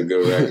 That's a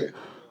good record.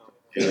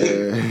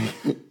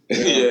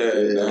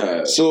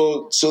 Yeah.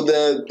 So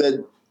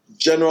the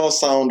general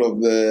sound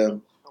of the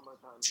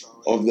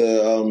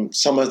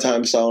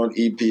Summertime Sound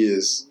EP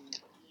is,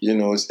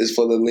 is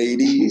for the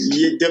ladies.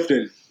 Yeah,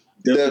 definitely.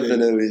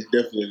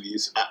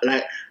 It's,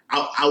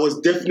 I was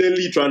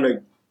definitely trying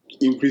to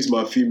increase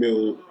my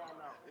female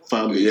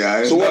family.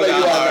 Yeah. So what are you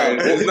at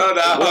now? It's not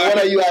that hard. What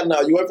are you at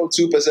now? You went from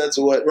 2%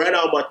 to what? Right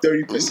now I'm at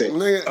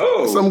 30%.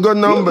 Oh, some good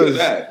numbers.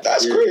 Look at that.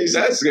 That's crazy.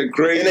 That's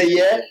crazy. In a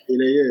year?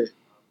 In a year.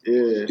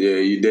 Yeah. Yeah,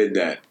 you did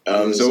that.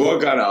 So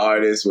what kind of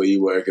artists were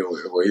you working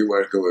with? Were you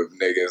working with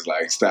niggas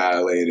like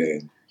Styling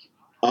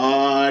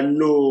and?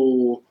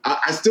 No.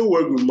 I still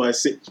work with my...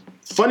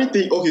 Funny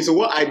thing, okay, so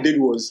what I did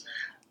was...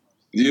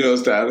 You know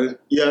Styling?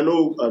 Yeah, I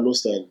know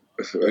Styling.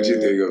 What you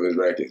think of his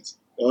records?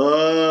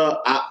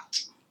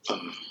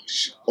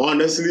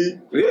 Honestly...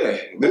 Yeah,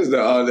 this is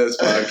the Honest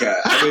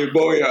Podcast. I mean,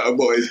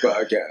 Boys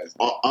Podcast.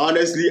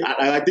 Honestly,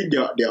 I think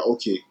they're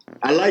okay.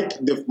 I like...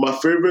 my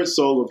favorite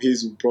song of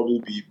his would probably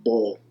be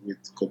Ball with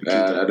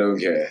Complicated. I don't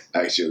care,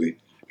 actually.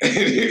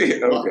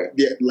 Okay.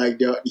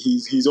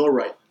 He's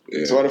alright.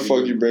 Yeah. So why the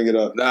fuck you bring it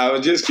up? Nah, I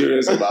was just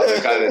curious about the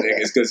kind of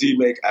niggas because he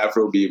make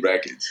Afrobeat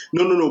records.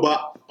 No.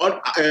 But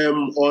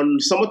on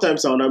Summertime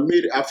Sound, I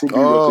made Afrobeat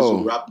records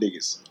with rap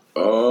niggas.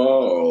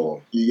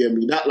 Oh, you get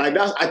me?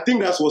 I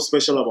think that's what's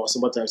special about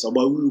Summertime Sound.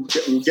 But we'll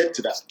get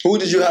to that. Who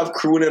did you have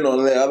crooning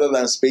on there other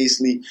than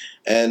Spacely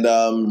and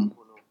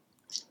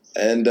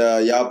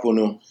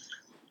Yapuno?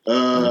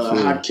 I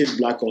had Kid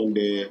Black on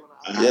there.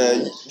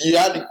 You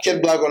had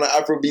Kid Black on an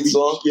Afrobeat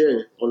song?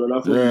 Yeah, on an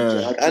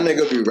Afrobeat. Yeah. That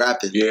nigga be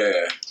rapping. Yeah.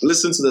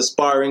 Listen to the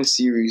Sparring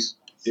series.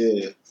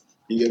 Yeah.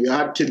 You get me? I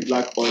had Kid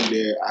Black on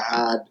there. I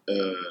had,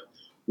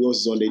 who else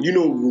is on there? You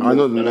know Ruben. I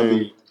know the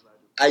name.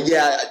 I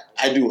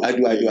do.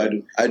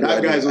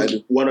 That guy's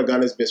one of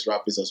Ghana's best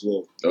rappers as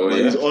well. Oh, but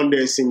yeah? he's on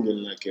there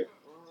singing like a...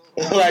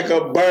 like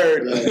a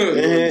bird. Like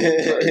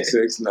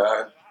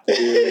 6ix9ine.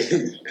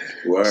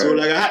 Yeah. Word. So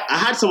I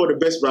had some of the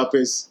best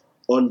rappers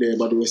on there,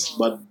 but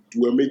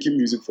we're making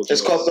music for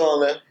Is Copter on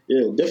there?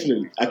 Yeah,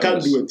 definitely. I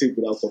can't do a tape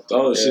without Copter.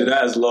 Oh shit,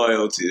 that's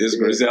loyalty. This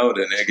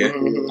Griselda nigga.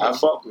 Mm-hmm. I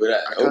fuck with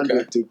that. I can't do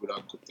a tape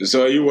without Copter.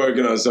 So are you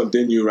working on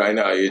something new right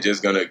now? You're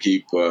just gonna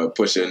keep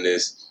pushing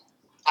this?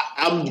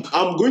 I'm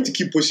going to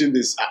keep pushing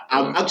this.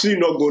 I'm actually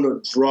not going to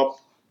drop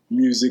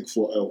music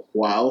for a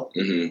while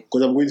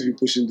because I'm going to be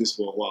pushing this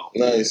for a while.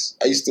 Nice.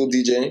 Are you still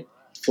DJing?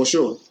 For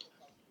sure.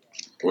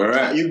 Where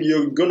at?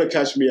 You're gonna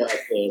catch me at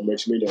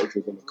Merch Mania if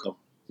you're gonna come.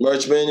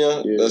 Merch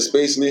Mania? Yeah.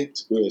 Spacely?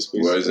 Yeah,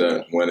 Spacely. Where is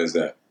that? When is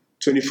that?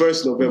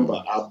 21st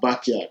November, our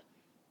backyard.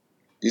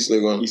 East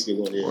Legon.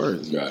 Yeah.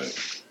 Word. Got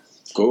it.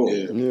 Cool.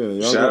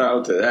 Yeah, Shout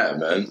out to that,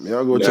 man.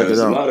 Y'all go check it There's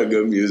a out. lot of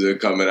good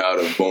music coming out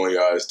of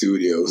Boneyard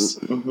Studios.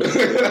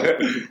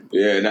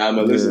 Yeah, now I'm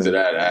gonna listen to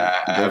that.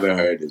 I haven't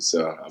heard it,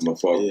 so I'm gonna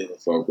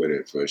fuck with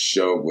it for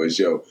sure.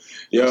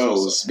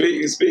 Yo,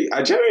 speak.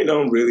 I generally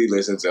don't really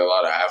listen to a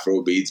lot of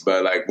Afro beats,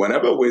 but like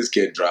whenever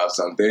Wizkid drops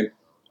something,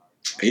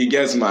 he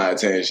gets my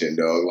attention,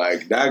 dog.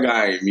 Like that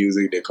guy in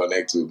music, they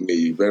connect with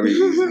me very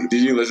easily.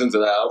 Did you listen to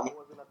that album?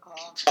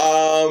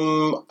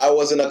 I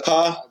was in a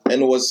car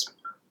and it was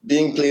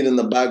being played in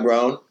the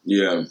background.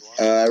 Yeah.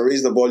 I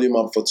raised the volume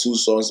up for 2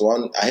 songs.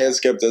 One, I heard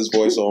Skepta's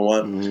voice on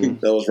one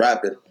that was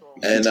rapping.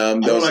 And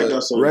there was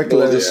that song.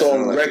 Reckless. the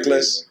song like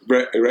Reckless.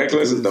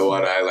 Reckless is the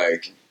one I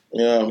like.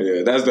 Yeah.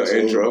 Yeah, that's the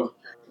intro.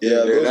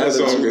 Yeah, those that are the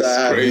song two is that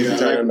I had crazy.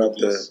 turning up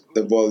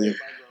the volume.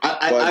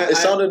 But it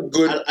sounded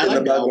good I in the like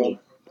the background. album.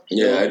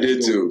 Yeah, I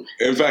did too.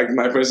 In fact,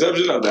 my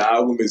perception of the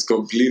album is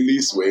completely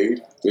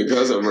swayed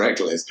because of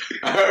Reckless.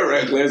 I heard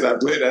Reckless, I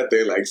played that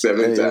thing like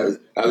 7 times.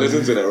 I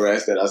listened to the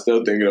rest and I'm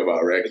still thinking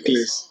about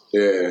Reckless.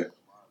 Yeah.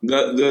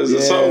 There's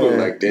a song with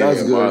like that's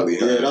Damian good. Marley.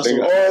 Yeah, I that's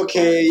think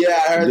Okay, yeah,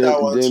 I heard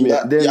that one too.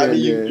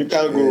 Damian, You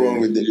can't go wrong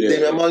with it. Yeah.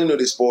 Damian Marley know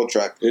the sport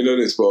track. you know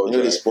this sport You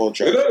know the track. sport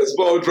track. You know this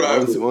sport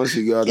track. Once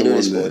you got You them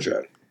know the on sport there.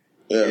 track.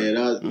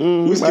 Yeah.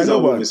 Whiskey's I know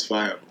album what. is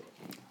fire.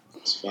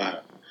 It's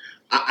fire.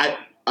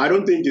 I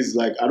don't think it's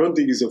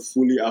a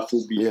fully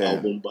Afrobeat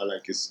album, but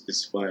like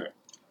it's fire.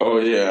 Oh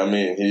yeah, I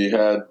mean he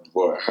had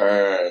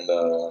her and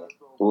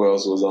who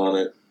else was on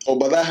it? Oh,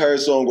 but that her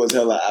song was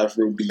hella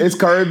Afrobeat. It's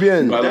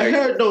Caribbean. But They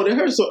heard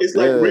so it's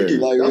like Yeah. reggae.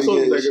 Like That song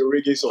is reggae. like a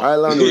reggae song.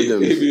 Island if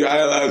rhythms. you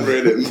island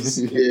rhythms.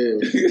 Yeah.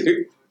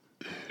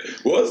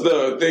 What's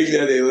the thing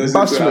that they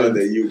listen to out in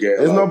the UK?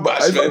 It's not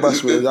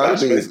bashment. I don't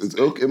think it's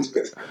okay.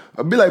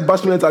 I'd be like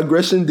bashment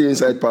aggression day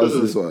inside past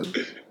this one.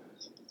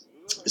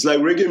 It's like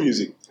reggae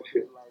music.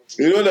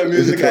 You know the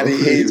music I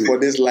hate for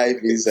this life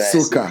is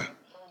Soca.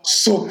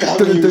 soca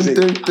music.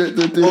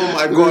 Oh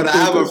my god, I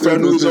have a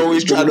friend who's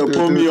always trying to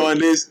put me on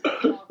this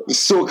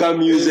soca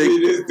music.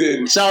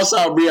 Shouts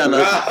out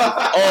Brianna.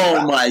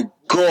 Oh my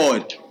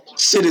god.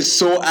 Shit is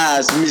so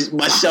ass.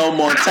 Michelle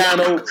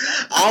Montano.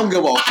 I don't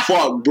give a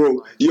fuck,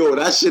 bro. Yo,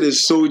 that shit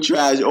is so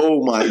trash.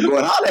 Oh my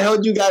god. How the hell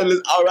do you guys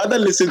listen? I'd rather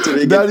listen to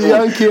the Daddy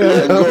Yankee.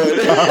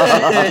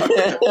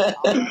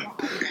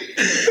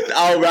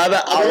 I'd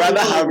rather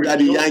have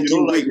Daddy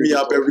Yankee wake me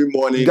up every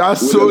morning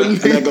That's with so a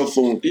lit.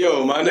 megaphone.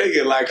 Yo, my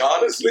nigga, like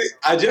honestly,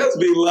 I just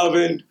be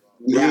loving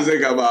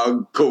music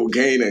about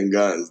cocaine and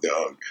guns,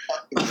 dog.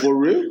 For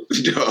real?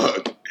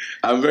 Dog.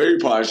 I'm very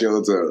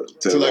partial to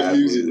like rap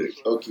music.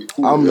 Okay,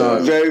 cool. I'm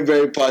not. Very,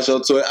 very partial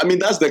to it. I mean,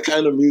 that's the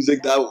kind of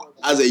music that,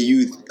 as a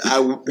youth,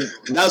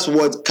 that's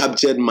what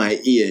captured my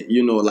ear.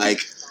 You know, like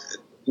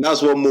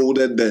that's what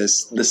molded the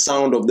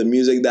sound of the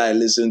music that I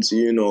listened to.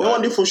 You know, No,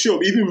 and for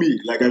sure. Even me,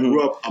 like I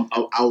grew up,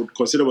 I would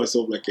consider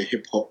myself like a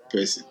hip hop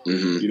person.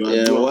 You know, I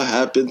yeah. grew up- What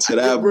happened to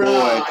that Bruh.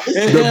 boy?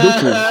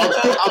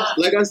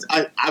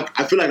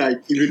 I feel like I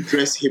even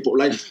dress hip hop.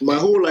 Like my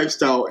whole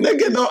lifestyle.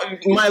 Nigga,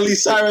 Miley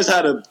Cyrus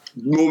had a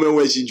moment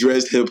where she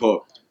dressed hip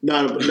hop.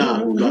 Nah.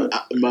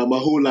 My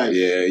whole life.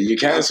 Yeah, you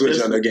can't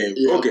switch on the game.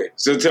 Yeah. Okay,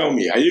 so tell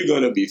me, are you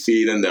gonna be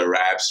feeding the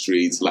rap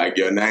streets like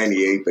your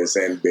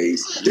 98%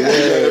 base? Yeah. Are you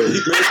gonna be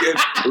making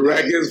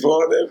records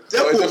for them?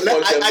 Therefore, Or is it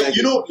fuck them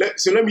you know,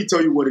 so let me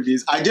tell you what it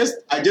is. I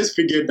just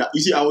figured that, you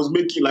see, I was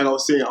making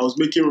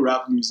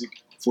rap music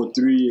for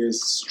 3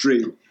 years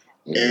straight,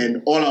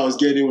 and all I was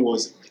getting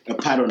was a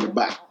pat on the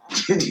back.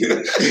 You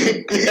know,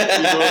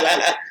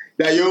 like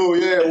that,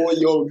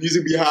 yo,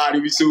 music be hard,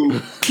 it be so, you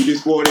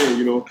just fall in,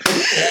 you know.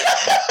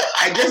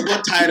 I just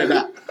got tired of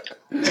that.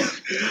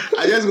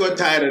 I just got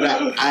tired of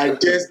that.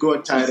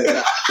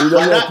 You But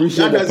don't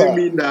appreciate that the doesn't part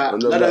mean that. on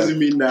the That back. doesn't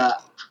mean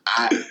that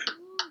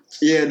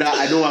that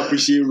I don't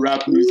appreciate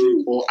rap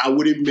music, or I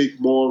wouldn't make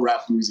more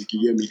rap music.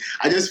 You get me?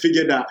 I just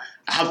figured that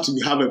I have to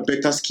have a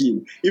better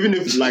scheme. Even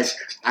if like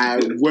I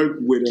work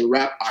with a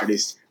rap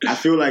artist, I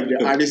feel like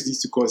the artist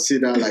needs to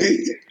consider like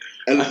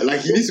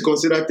he needs to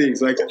consider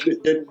things like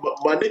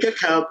my nigga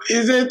camp.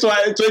 Is it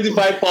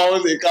 25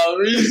 pounds a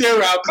count? You say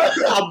rap,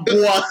 I'm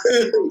boy.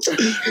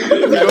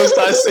 You don't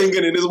start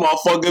singing in this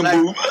motherfucking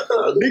booth.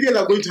 Niggas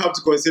are going to have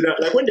to consider,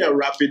 like when they are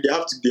rapping, they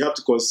have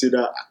to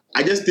consider.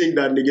 I just think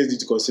that niggas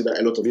need to consider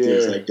a lot of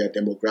things, like their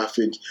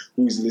demographic,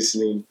 who's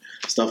listening,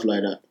 stuff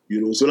like that.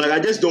 You know, so like I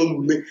used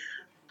to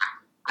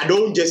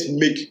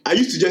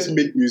just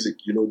make music,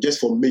 you know, just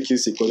for making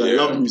sake, because I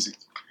love music.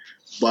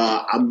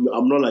 But I'm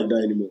not like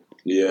that anymore.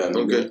 Yeah.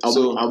 Okay.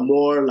 I'm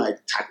more like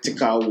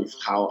tactical with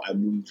how I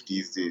move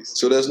these days.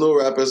 So there's no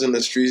rappers in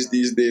the streets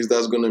these days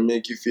that's gonna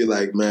make you feel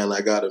like, man,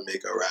 I gotta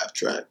make a rap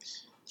track.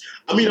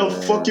 I mean, I'm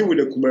fucking with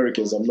the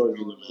Americans. I'm not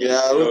even. Yeah,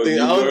 I don't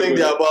think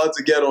they're about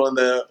to get on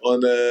the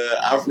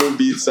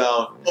Afrobeat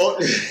sound. Oh,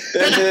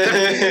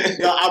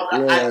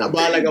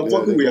 but like I'm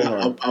fucking with.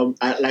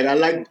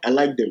 I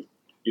like them.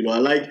 You know, I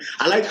like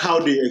how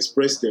they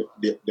express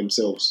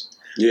themselves.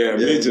 Yeah,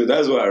 me too.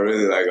 That's what I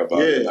really like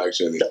about it,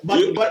 actually. But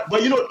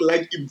you know,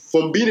 like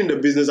from being in the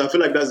business, I feel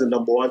like that's the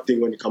number one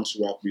thing when it comes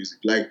to rap music.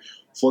 Like,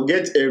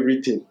 forget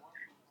everything.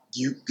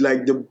 You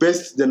like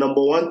the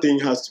number one thing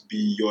has to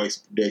be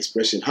the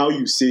expression, how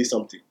you say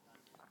something.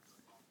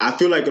 I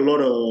feel like a lot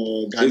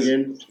of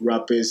Ghanaian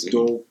rappers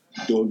don't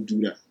do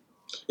that.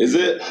 Is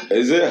it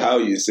how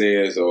you say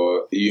it,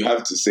 or you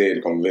have to say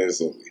it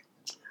convincingly?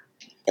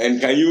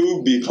 And can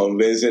you be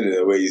convincing in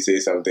the way you say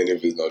something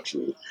if it's not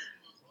true?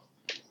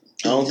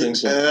 I don't think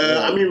so.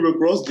 I mean, Rick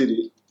Ross did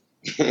it.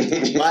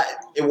 But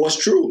it was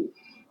true.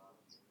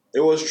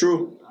 It was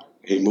true.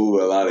 He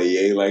moved a lot of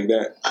yay like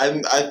that.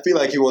 I feel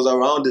like he was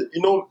around it.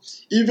 You know,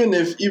 even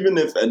if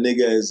a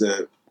nigga is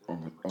a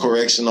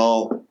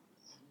correctional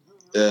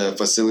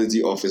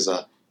facility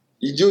officer,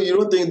 you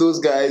don't think those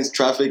guys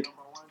traffic?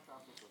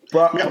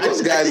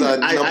 Those guys are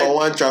number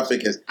one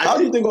traffickers. How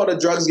do you think all the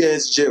drugs get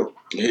into jail?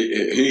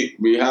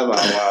 We have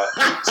our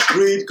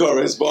street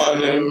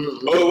correspondent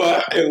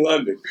over in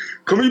London.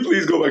 Can we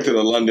please go back to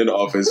the London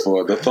office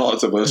for the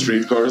thoughts of a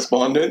street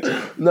correspondent?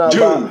 No,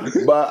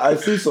 but I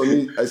see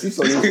Sonny's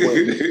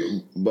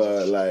point.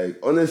 But like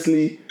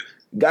honestly,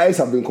 guys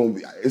have been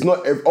it's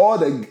not if all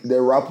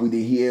the rap we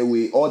hear,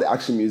 all the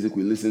action music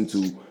we listen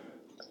to.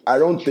 I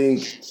don't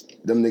think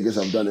them niggas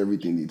have done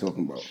everything they're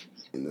talking about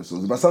in the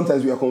songs. But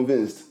sometimes we are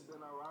convinced.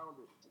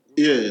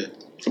 Yeah,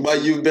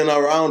 but you've been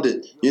around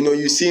it. You know,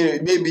 you've seen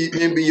it. Maybe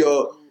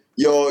your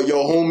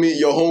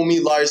homie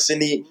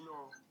Larceny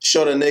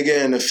shot a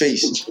nigga in the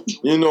face.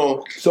 You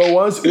know. So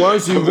once you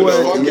go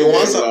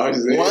once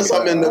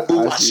I'm in the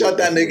booth, I shot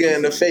that nigga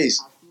in the face.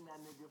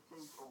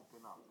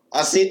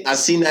 I seen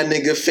that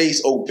nigga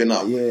face open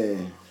up. Yeah.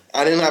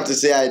 I didn't have to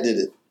say I did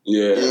it.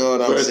 Yeah, You know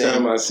what I'm first saying?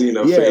 time I seen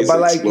a Yeah, face but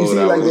like explode, you see,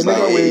 I like the was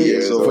nigga 8 way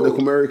years for the old.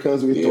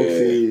 Americans we talk Yeah.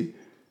 say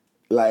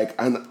like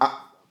Anna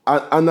More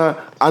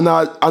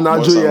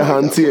Joya something like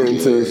Hanti that.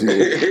 and things.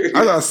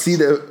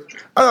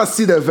 I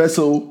see the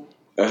vessel.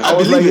 I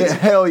was believe like, it. yeah,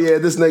 hell yeah,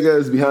 this nigga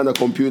is behind the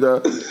computer,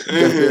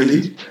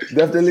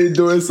 definitely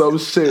doing some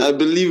shit. I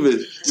believe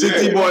it.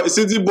 City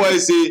boy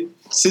say,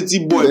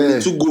 City boy, Yeah.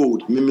 me too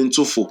gold, me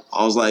too full.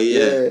 I was like,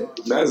 yeah.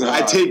 That's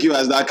hard. I take you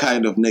as that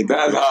kind of nigga.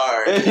 That's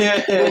hard.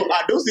 Bro,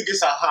 those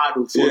niggas are hard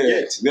to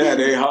forget. Yeah,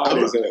 they hard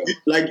I'm as hell.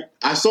 like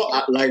I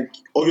saw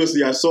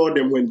obviously I saw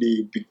them when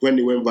they went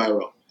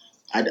viral.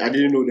 I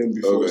didn't know them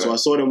before, Okay. so I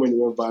saw them when they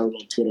went viral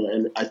on Twitter,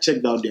 and I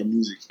checked out their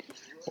music.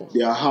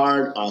 They are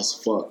hard as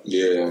fuck.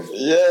 Yeah.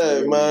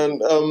 Yeah, man.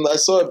 I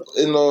saw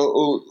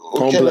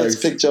Complex. Kenneth's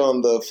picture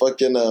on the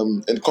fucking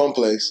in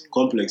Complex.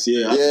 Complex,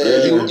 yeah.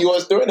 Yeah, he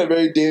was throwing a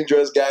very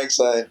dangerous gang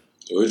sign.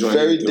 Which one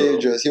Very he threw?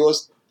 dangerous.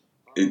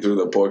 He threw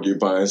the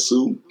porcupine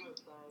soup.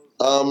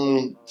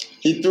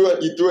 He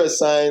threw a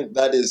sign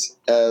that is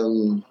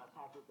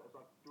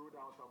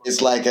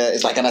it's like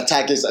an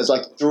attack. It's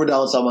like throw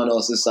down someone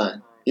else's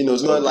sign. You know,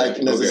 it's not like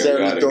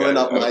necessarily got it, throwing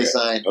got it. up my Okay,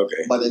 sign,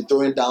 okay. but then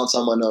throwing down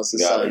someone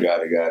else's Got sign. it.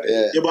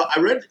 Yeah. Yeah, but I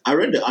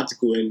read the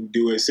article and they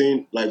were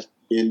saying like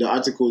in the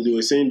article they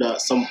were saying that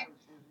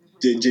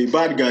the J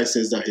Bad guy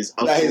says that his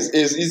uncle, That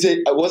he said,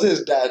 was it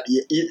his dad?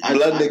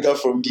 Blood nigga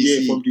from DC.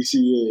 yeah, from DC,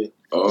 yeah.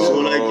 Oh. So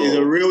like it's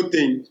a real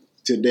thing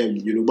to them,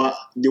 you know. But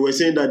they were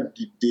saying that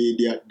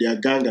their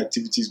gang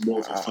activity is more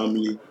of a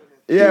family.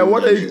 Yeah,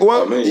 what are you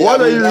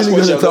really that's what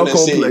gonna you're tell gonna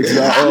say. Complex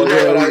now?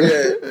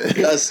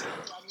 Oh,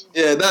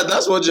 Yeah,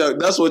 that's what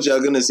you're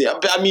gonna say.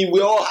 I mean, we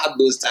all had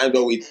those times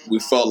where we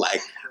felt like,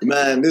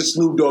 man, this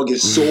Snoop Dogg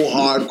is so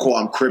hardcore.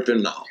 I'm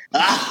cripping now.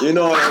 You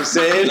know what I'm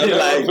saying? I never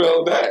Like,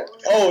 felt that.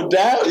 oh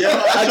damn,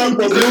 yeah, I keep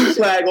a blue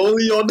flag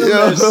only on the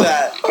left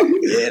side.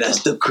 Yeah,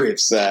 that's the Crip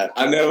side.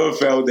 I never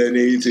felt the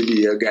need to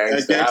be a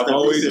gangster. A gangster, I've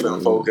always yeah.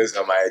 been focused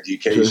on my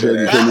education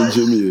and Kenny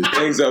Jimmy.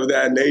 things of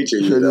that nature,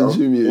 you Kenny know.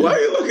 Jimmy. Why are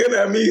you looking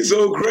at me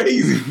so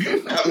crazy?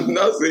 I'm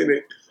not saying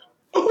it.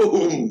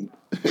 Oh,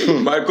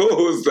 my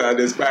co-hosts are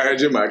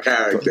disparaging my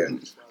character.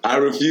 I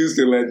refuse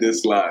to let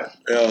this slide.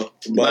 Yeah,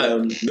 But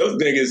those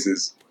niggas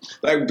is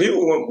like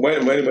people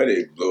when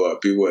they blow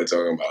up, people are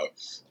talking about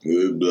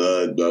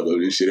blood, blah blah.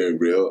 This shit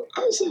ain't real. I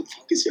was like,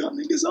 fuck is y'all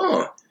niggas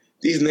on?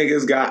 These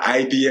niggas got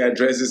IP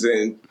addresses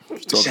in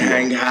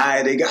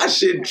Shanghai. They got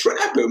shit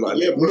trapping, my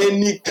nigga.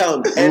 many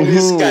count any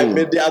sky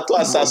mediato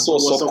assassin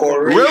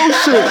socorro. Real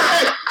shit.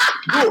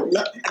 Bro,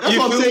 like, that's You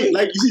what I'm feel saying. me?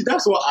 Like you see,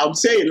 that's what I'm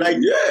saying. Like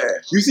Yeah.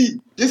 you see,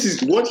 this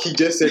is what he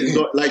just said. Is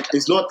not like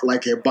it's not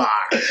like a bar.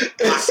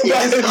 It's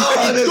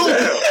hard as dope.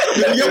 hell.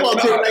 You get what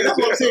I'm saying? Like that's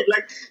what I'm saying.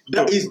 Like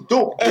that is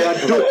dope. They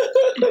are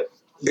dope.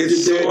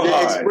 It's so the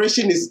hard.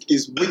 expression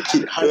is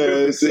wicked.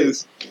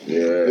 100%. Yeah.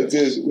 It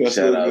is.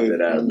 Shout out to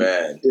that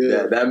man.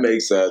 Yeah. That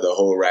makes the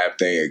whole rap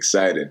thing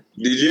exciting.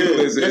 Did you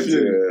listen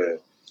to?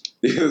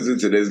 You listen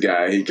to this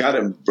guy. He kind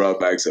of brought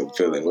back some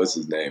feeling. What's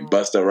his name?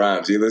 Busta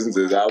Rhymes. You listen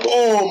to his album?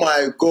 Oh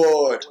my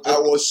god! I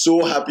was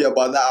so happy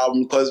about that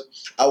album because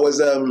I was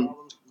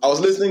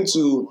listening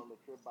to.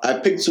 I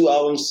picked 2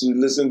 albums to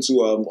listen to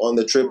on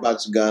the trip back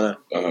to Ghana.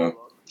 Uh-huh.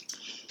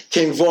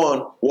 King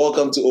Von,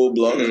 Welcome to Old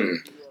Block.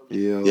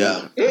 Yeah.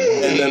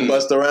 And then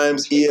Busta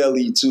Rhymes,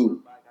 ELE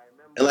 2.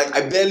 And like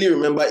I barely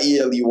remember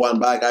ELE 1,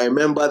 but I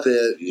remember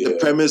the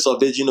premise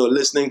of it, you know,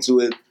 listening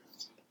to it.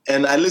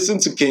 And I listened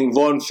to King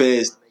Von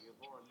first.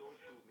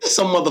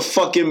 Some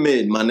motherfucking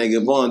mid, my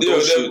nigga. Von, Yo,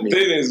 don't shoot the me.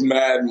 thing is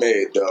mad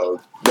made, dog.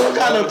 What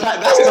kind of pack?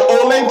 That's the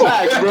only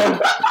pack, bro.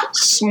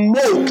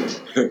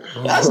 Smoked.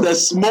 That's the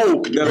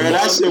smoke, bro.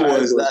 That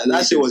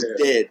shit was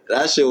dead.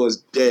 That shit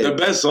was dead. The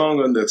best song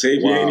on the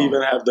tape, you ain't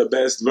even have the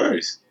best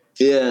verse.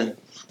 Yeah.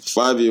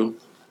 5 you.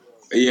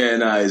 Yeah,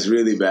 nah, it's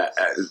really bad.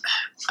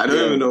 I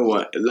don't even know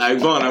what. Like,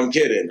 Vaughn, I'm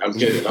kidding. I'm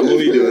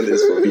only doing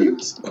this for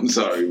views. I'm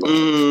sorry,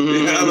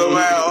 Vaughn.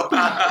 LOL.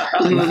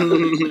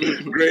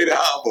 Great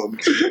album.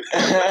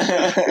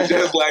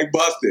 Just like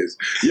Busters.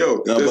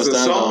 Yo, there's a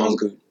song.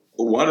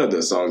 One of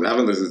the songs. I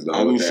haven't listened to the I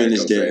whole haven't thing.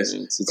 finished it.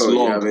 It's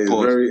long. Yeah, I mean,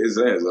 it's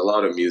there's a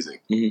lot of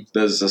music. Mm-hmm.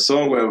 There's a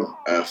song where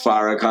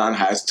Farrakhan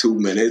has 2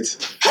 minutes.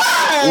 Which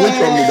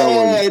one did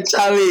that one?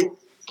 Charlie,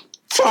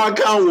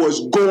 Farrakhan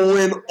was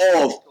going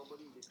off.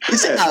 He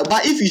said,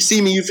 but if you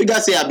see me, you figure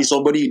say I be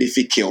somebody they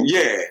fit kill.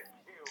 Yeah.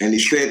 And he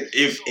said,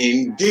 if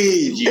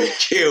indeed you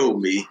kill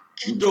me,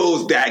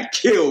 those that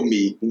kill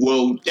me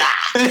will die.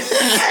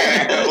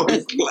 I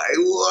was like,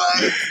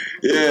 what?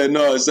 Yeah,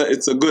 no,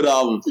 it's a good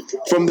album.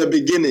 From the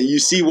beginning, you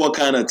see what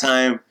kind of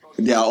time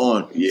they are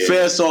on. Yeah.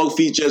 Fair Song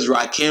features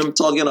Rakim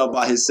talking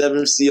about his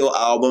 7th Seal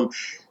album.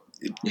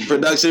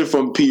 Production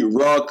from Pete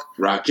Rock.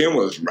 Rakim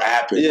was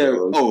rapping. Yeah.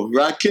 Bro. Oh,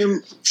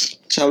 Rakim,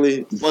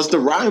 Charlie,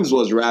 Busta Rhymes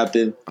was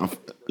rapping.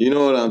 You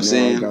know what I'm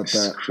saying? I got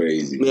that.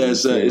 Crazy. Yeah,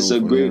 it's a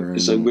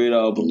great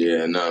album.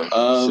 Yeah, no.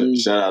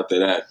 Shout out to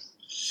that.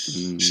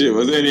 Shit,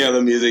 was there any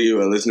other music you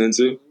were listening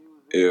to?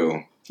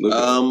 Ew.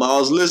 I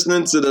was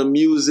listening to the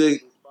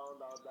music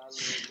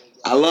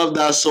I love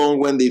that song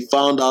when they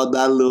found out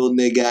that little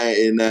nigga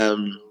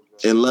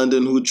in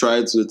London who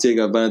tried to take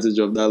advantage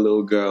of that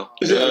little girl.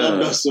 I love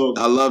that song.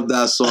 I love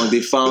that song.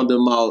 They found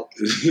him out.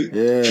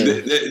 Yeah.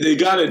 They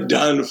got it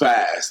done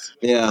fast.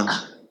 Yeah.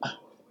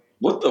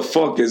 What the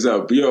fuck is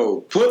up?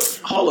 Yo, put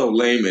Hall of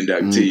Lame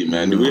inductee,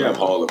 man. Do we have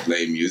Hall of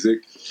Lame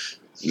music?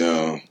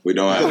 No, we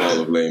don't have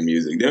Hall of Lame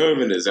music. They don't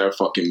even deserve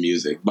fucking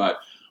music. But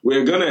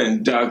we're gonna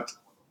induct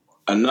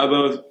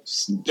another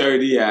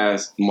dirty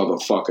ass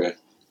motherfucker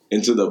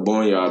into the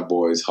Boneyard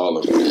Boys Hall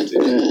of Fame.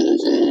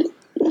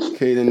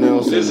 Caden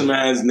Nelson. This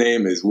man's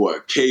name is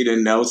what?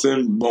 Caden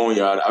Nelson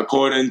Boneyard.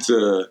 According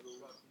to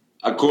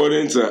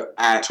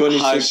at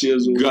 26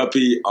 years old.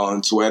 Guppy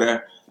on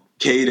Twitter,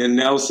 Caden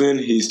Nelson.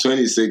 He's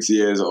 26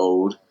 years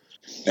old,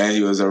 and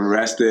he was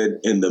arrested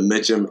in the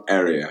Mitcham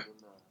area.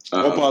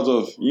 What part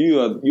of you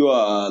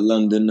are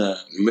London?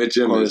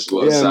 Mitcham is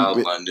South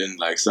London,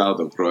 like south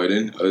of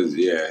Croydon. Is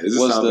it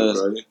south of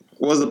Croydon?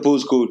 What's the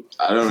postcode?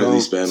 I don't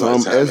really spend my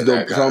time in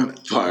that kind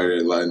of part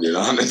of London,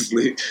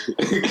 honestly.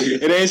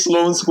 It ain't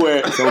Sloane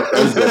Square. The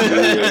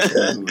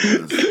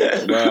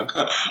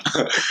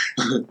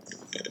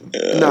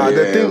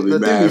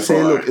thing is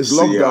saying, look, it's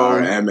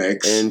lockdown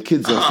MX. and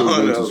kids are still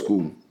going to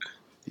school.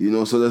 You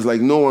know, so there's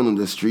like no one on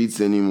the streets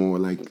anymore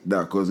like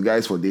that because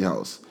guys for day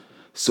house.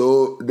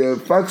 So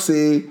the fact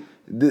say,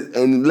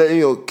 and letting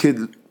your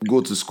kid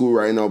go to school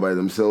right now by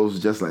themselves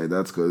just like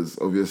that because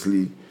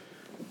obviously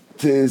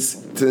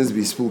things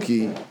be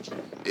spooky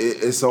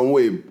in some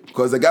way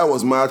because the guy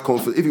was mad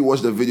confident. If you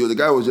watch the video, the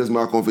guy was just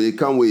mad confident. He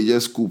can't wait, he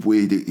just scoop where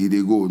he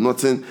go.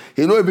 Nothing.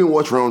 He not even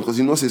watch round because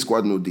he knows his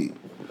squad no day.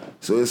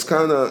 So it's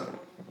kind of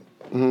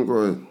go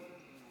ahead.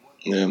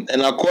 Yeah,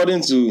 and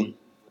according to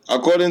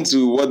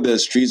what the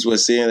streets were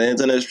saying, the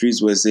internet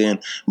streets were saying,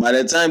 by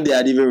the time they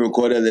had even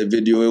recorded the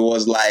video, it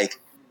was like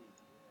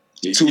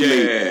too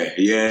late.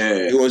 Yeah.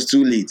 It was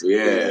too late.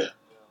 Yeah.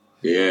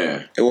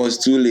 It was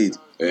too late.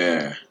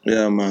 Yeah,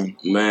 man.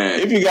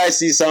 If you guys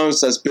see some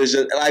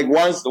suspicious, like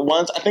once,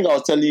 I think I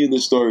was telling you the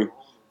story.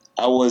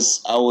 I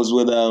was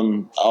with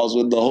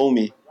the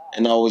homie,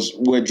 and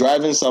we're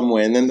driving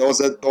somewhere, and then there was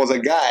a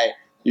guy,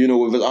 you know,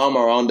 with his arm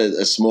around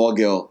a small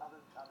girl,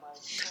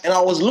 and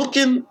I was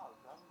looking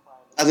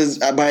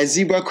by a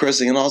zebra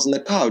crossing, and I was in the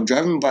car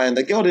driving by, and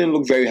the girl didn't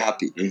look very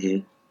happy.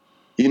 Mm-hmm.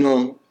 You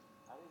know,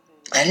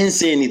 I didn't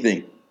say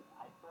anything,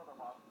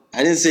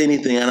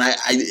 and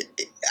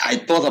I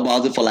thought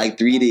about it for like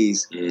 3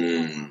 days,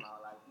 and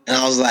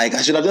I was like,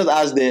 I should have just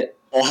asked her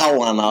or how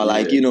one now,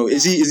 like, you know,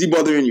 is he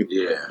bothering you?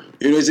 Yeah,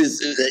 you know,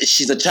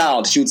 she's a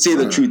child. She would say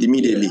the truth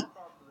immediately. Yeah.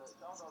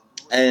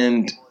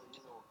 And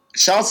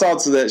shouts out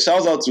to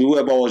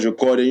whoever was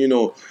recording. You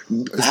know,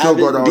 be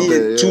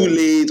it too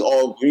late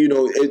or you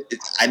know,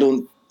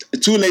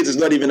 too late is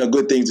not even a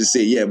good thing to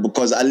say. Yeah,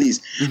 because at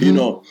least you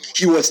know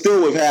he was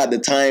still with her at the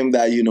time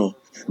that you know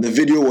the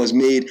video was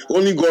made.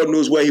 Only God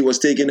knows where he was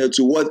taking her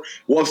to,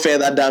 what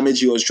further damage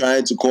he was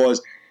trying to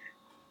cause.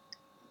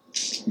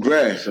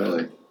 Bruh. I feel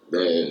like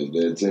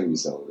the Timby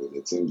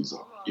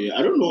song. Yeah,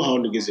 I don't know how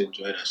niggas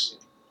enjoy that shit.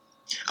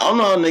 I don't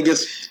know how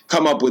niggas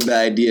come up with the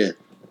idea.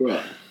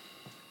 Bro.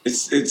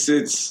 It's hey.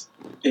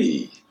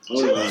 I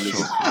don't know how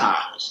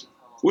niggas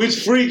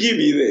Which freaky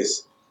be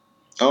this?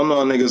 I don't know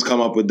how niggas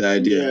come up with the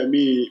idea. Yeah,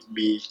 me.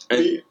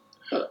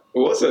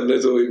 What's a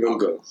little even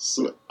good?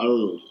 I don't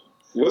know.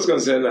 What's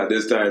concerned at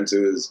this time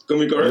too is, can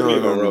we correct me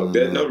if I'm wrong?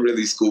 There are not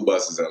really school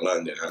buses in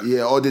London, huh?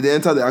 Yeah, or did they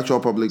enter the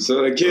actual public?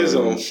 So the kids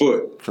on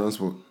foot.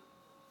 Transport.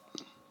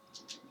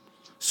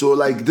 So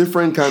like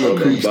different kind of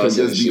creeps can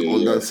just be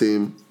on that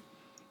same.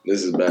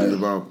 This is bad.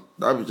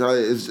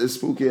 It's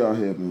spooky out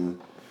here, man.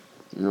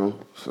 You know,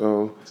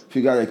 so if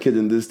you got a kid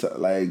in this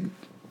kind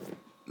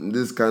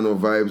of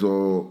vibes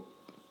or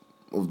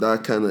of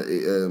that kind of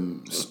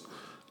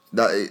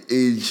that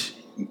age,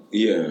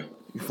 yeah.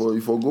 You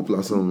for go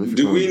plus some.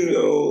 Do we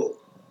know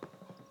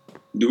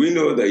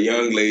the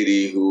young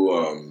lady who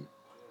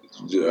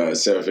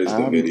surfaced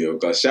the video?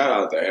 Cause shout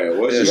out to her.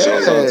 What's your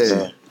shout out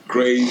to?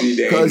 Crazy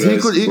dangerous.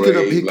 Because he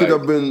could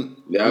have been.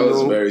 That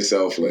was very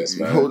selfless,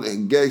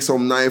 man. Get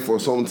some knife or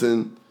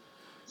something.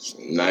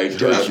 Knife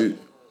drop.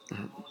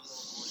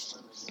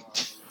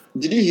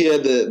 Did you hear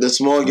the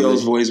small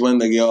girl's voice when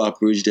the girl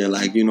approached her,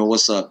 like, you know,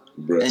 what's up?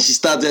 Bruh. And she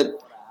started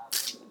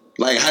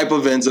like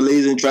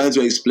hyperventilating, trying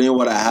to explain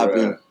what had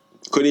happened. Bruh.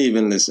 Couldn't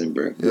even listen,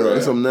 bro. Yeah,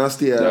 that's some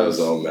nasty ass. That was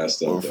all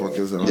messed up.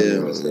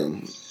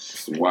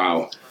 Yeah.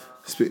 Wow.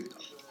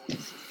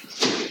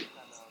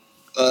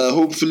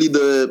 Hopefully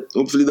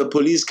the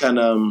police can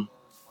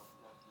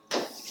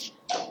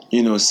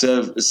you know,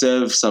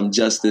 serve some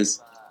justice.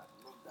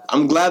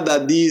 I'm glad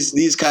that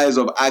these kinds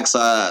of acts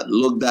are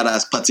looked at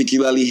as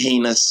particularly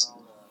heinous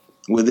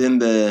within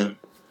the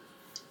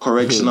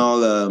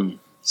correctional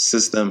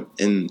system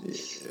in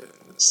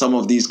some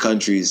of these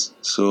countries.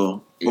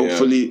 So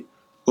hopefully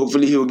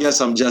he'll get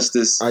some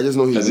justice. I just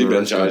know has he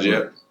been charged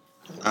yet?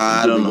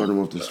 I don't know. Got him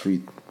off the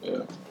street.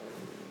 Yeah,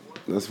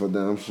 that's for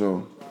damn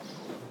sure.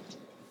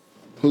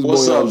 Who's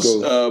What's up,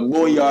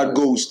 Boneyard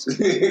Ghost?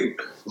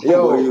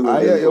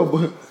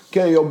 Yo,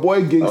 Okay, your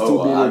boy gigs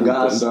too. Oh, I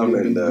got some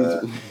in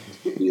the...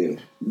 Yeah,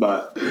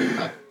 but...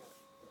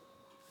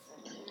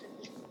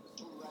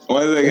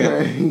 Once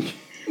again,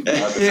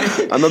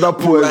 another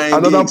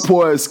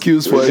poor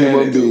excuse for a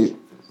human being.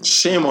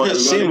 shame on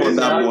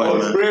that boy,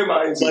 man.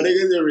 My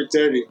niggas are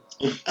returning.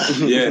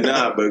 Yeah,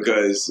 nah,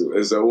 because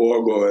there's a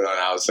war going on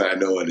outside.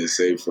 No one is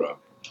safe from.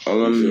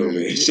 You feel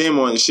me? Shame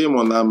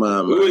on that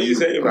man. What are you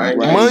saying, right?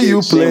 Man,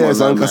 you players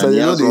and man. He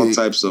has all the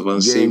types of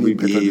unsavory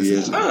game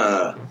behaviors.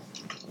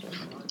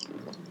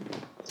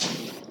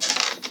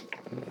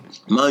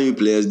 Man, you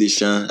players, they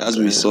shine, as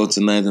we saw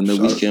tonight and the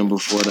weekend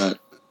before that.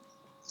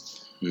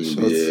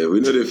 Yeah, we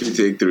know if you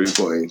take 3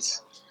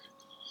 points.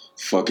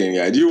 Fucking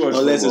guy. Do you watch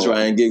Unless it's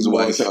football? Ryan Giggs'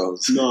 wife.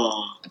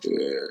 Nah,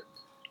 Yeah.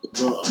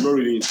 bro, I'm not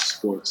really into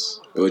sports.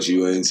 What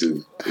you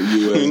into?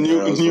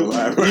 New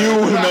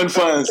women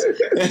fans.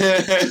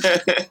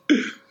 The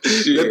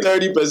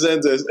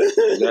 30%ers.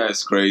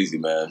 That's crazy,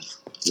 man.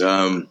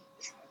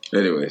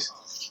 Anyways,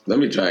 let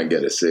me try and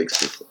get a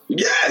 6.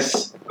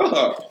 Yes!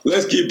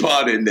 Let's keep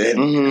partying then.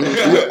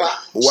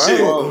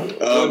 Wow.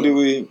 What do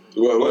we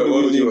What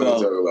would you leave want out?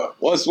 to talk about?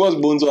 What's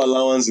Bunzo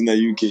allowance in the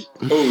UK?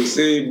 Oh,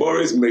 see,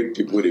 Boris make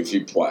people the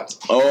feet pot.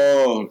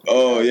 Oh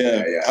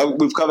yeah. Yeah.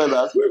 We've covered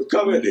that. We've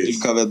covered this.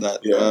 We've covered that.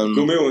 Yeah,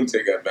 Kume won't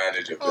take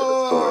advantage of it,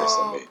 of course.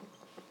 I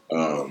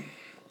mean,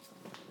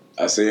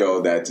 I say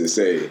all that to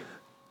say,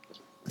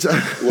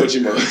 what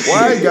you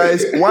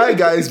Why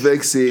guys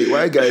vex say?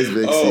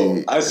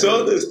 Oh, I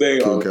saw this thing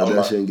Kim on my,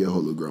 Kardashian get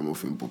hologram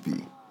of him,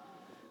 Poppy.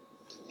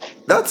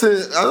 That's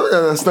it. I don't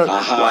understand.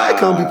 Aha. Why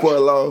can't people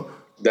allow?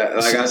 that.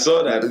 Like I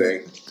saw that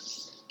thing.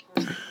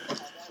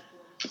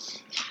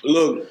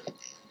 Look,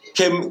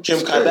 Kim Can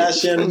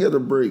Kardashian. get a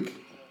break.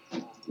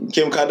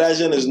 Kim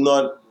Kardashian is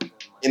not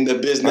in the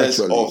business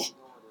Actually. of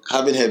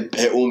having her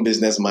own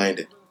business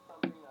minded.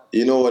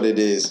 You know what it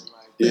is.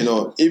 You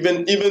know,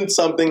 even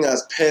something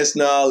as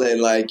personal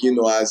and like, you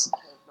know, as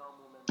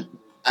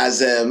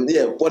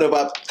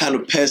whatever kind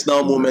of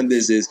personal moment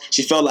this is,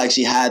 she felt like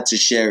she had to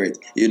share it,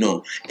 you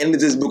know. And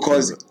it is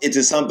because it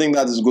is something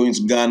that is going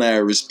to garner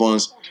a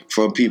response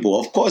from people.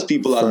 Of course,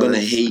 people are going to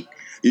hate.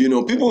 You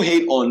know, people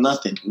hate on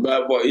nothing.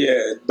 But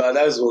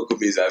that's what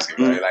Kubi's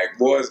asking, right? Like,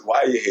 boys,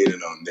 why are you hating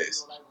on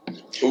this?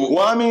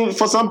 Well, I mean,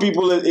 for some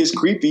people, it's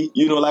creepy.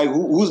 You know, like,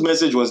 whose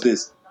message was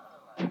this?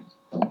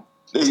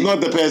 It's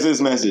not the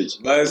person's message.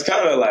 But it's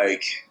kind of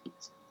like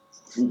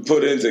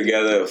putting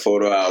together a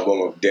photo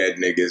album of dead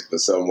niggas for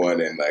someone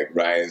and like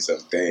writing some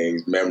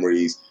things,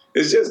 memories.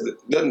 It's just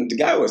the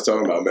guy was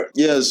talking about memories.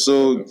 Yeah,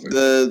 so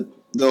the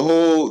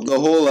whole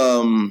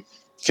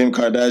Kim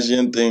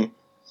Kardashian thing.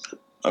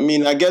 I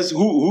mean, I guess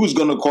who's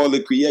gonna call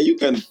it creepy? Yeah, you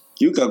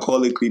can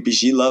call it creepy.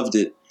 She loved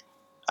it,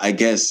 I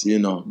guess, you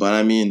know. But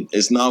I mean,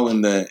 it's now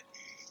in the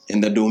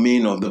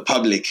domain of the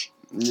public.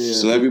 Yeah,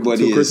 So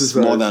everybody is criticize.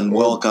 more than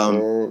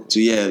welcome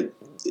to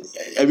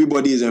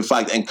everybody is in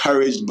fact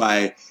encouraged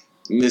by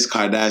Mrs.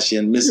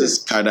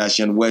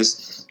 Kardashian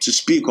West to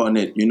speak on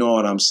it. You know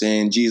what I'm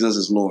saying? Jesus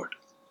is Lord.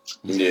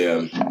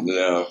 Yeah,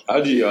 no.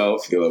 How do y'all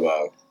feel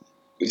about?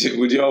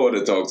 Would y'all want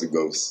to talk to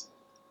ghosts?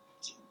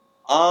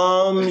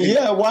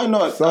 Yeah, why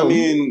not? I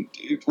mean,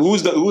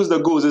 who's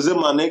the ghost? Is it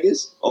my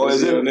niggas? Or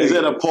is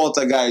it a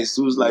poltergeist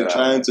who's like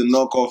trying to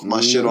knock off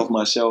my shit off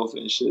my shelf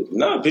and shit?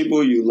 Not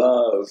people you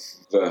love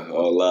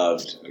or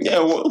loved. Yeah,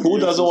 who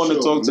doesn't want to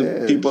talk to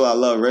Yeah. people I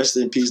love? Rest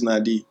in peace,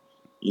 Nadi.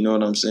 You know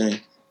what I'm saying?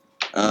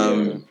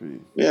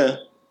 Yeah.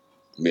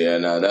 Yeah,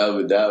 no, that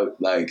would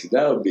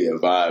be a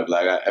vibe.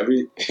 Like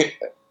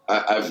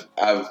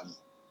I've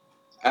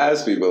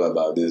asked people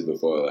about this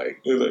before. Like,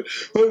 they're like,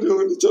 "Oh, do you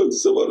want to talk to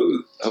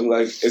someone?" I'm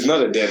like, it's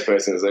not a dead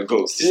person; it's a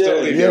ghost. It's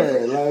totally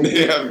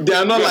different.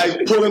 They're not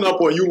like pulling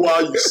up on you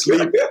while you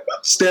sleep,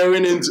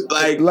 staring into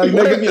like Like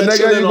what if you're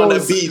chilling on the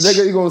nigga, beach?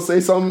 you gonna say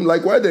something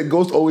like, why the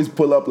ghost always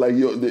pull up like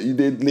you?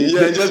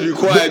 Just be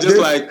quiet, just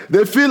like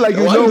they feel like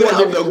you why know do they what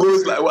have the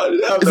ghost like? Why do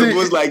they have the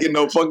ghost like in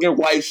the fucking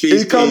white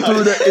face? It come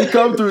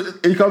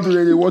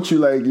through. They watch you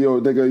like, yo,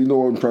 nigga, you know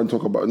what I'm trying to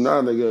talk about.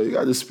 Nah, nigga, you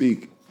gotta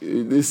speak.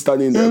 They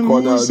standing in the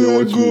corner. They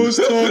watch you.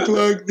 talk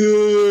like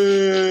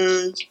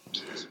this?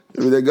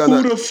 I mean, they're gonna.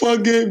 Who the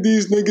fuck gave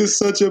these niggas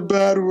such a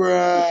bad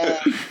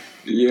rap?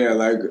 Yeah,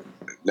 like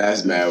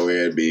that's mad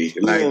weird, B.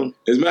 Like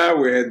it's mad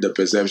weird the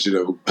perception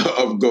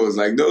of ghosts.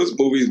 Like those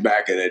movies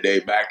back in the day,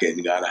 back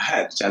in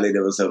Ghana, Charlie,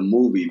 there was a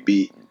movie,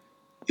 B.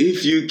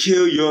 If you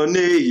kill your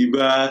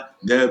neighbor,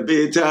 the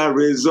bitter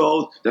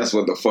result. That's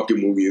what the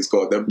fucking movie is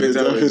called. The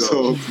bitter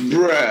result.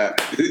 Bruh.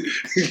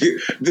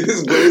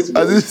 This ghost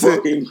was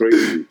fucking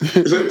crazy.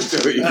 Let me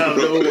tell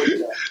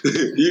you.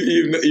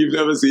 You've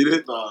never seen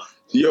it?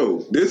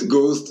 Yo, this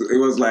ghost, it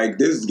was like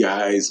this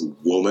guy's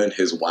woman,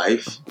 his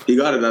wife. He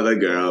got another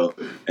girl,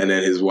 and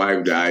then his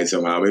wife died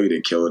somehow. Maybe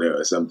they killed her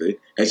or something.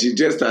 And she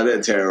just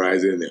started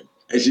terrorizing him.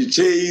 And she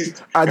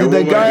chased. Did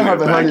the guy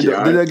have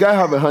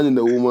a hand in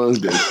the woman's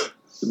death?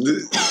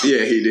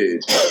 Yeah, he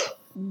did.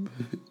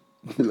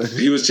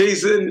 He was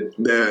chasing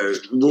the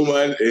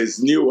woman,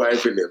 his new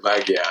wife, in the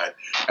backyard,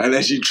 and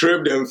then she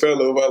tripped and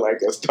fell over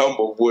like a stump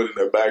of wood in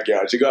the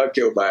backyard. She got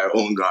killed by her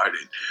own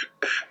garden.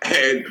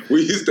 And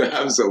we used to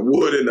have some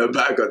wood in the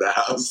back of the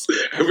house.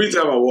 Every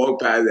time I walk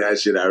past that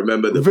shit, I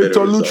remember the Victor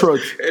bitter results.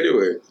 Lutrot.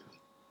 Anyway.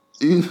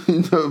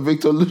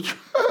 Victor Lutrot.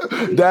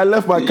 That I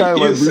left my car in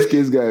my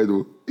briefcase guy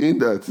though. Ain't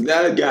that?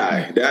 That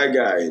guy.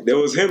 There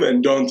was him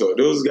and Donto.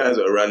 Those guys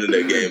were running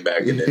the game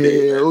back in the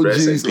day. Yeah,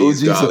 Rest in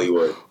peace,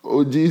 Gollywood.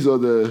 OGs or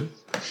the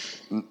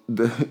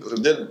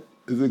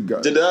is it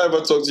guy? Did I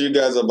ever talk to you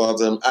guys about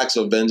Acts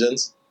of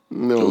Vengeance?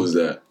 No. Who was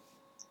that?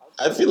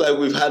 I feel like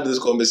we've had this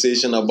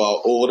conversation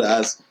about old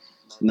ass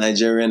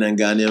Nigerian and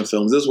Ghanaian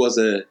films. This was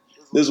a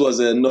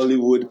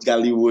Nollywood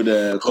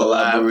Gollywood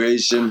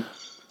collaboration.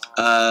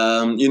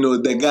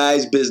 The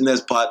guy's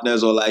business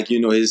partners or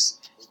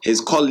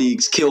his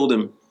colleagues killed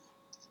him,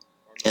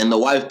 and the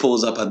wife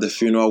pulls up at the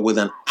funeral with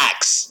an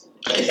axe.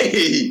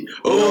 Hey, you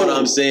know what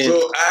I'm saying?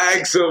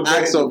 So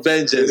Acts of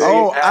Vengeance.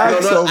 Oh,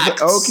 axe.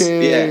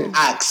 Okay. Yeah,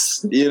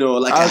 axe.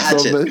 Like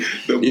Axe a hatchet.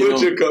 The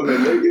butcher coming,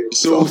 nigga.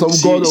 So some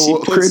she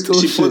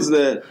puts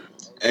the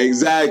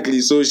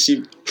exactly. So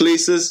she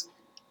places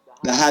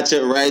the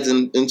hatchet right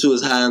into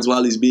his hands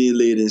while he's being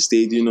laid in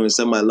state. And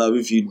said, "My love,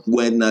 if you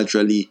went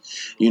naturally,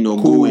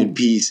 go in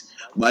peace.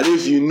 But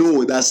if you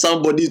know that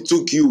somebody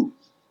took you,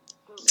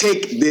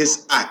 take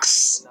this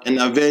axe and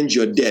avenge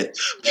your death."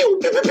 Pew,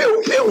 pew, pew,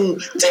 pew, pew,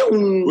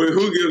 pew. Wait,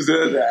 who gives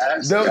her the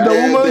axe?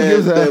 The woman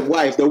gives her. The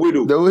wife, the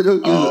widow. The widow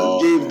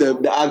gave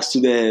the axe to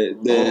the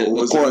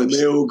corpse.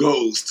 Male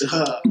ghost.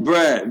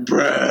 Bruh.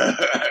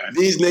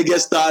 These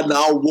niggas start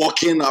now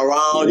walking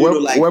around,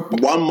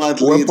 1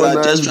 month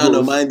later, just trying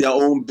to mind their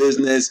own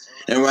business.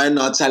 And right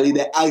now, Charlie,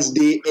 the axe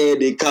they air,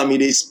 they come,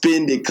 they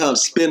spin the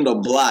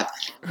block.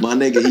 My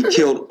nigga, he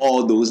killed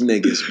all those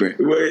niggas, bruh.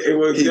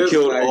 He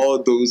killed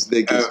all those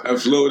niggas. A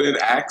floating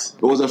axe?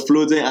 It was a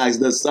floating axe.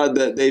 The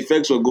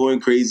effects were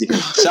going crazy.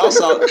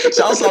 Shouts out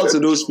to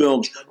those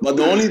films. But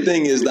the only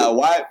thing is that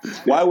why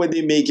were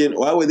they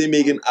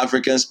making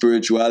African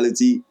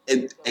spirituality,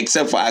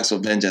 except for Acts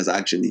of Vengeance,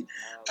 actually,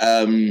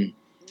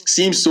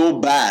 seems so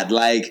bad,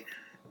 like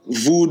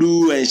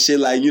voodoo and shit,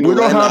 we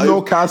don't have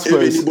no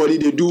Caspers. If anybody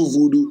they do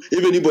voodoo,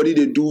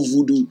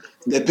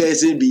 the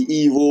person be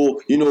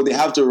evil. They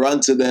have to run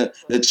to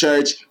the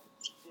church.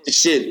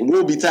 Shit,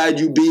 woe betide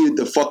you be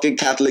the fucking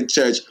Catholic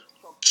Church,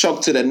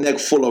 chopped to the neck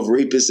full of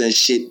rapists and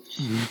shit.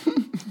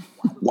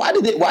 Why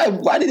did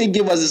they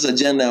give us this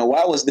agenda?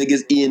 Why was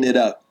niggas eating it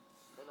up?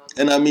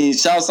 And I mean,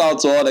 shouts out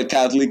to all the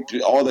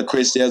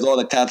Christians, all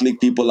the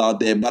Catholic people out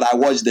there. But I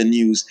watch the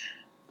news.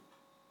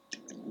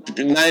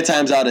 9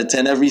 times out of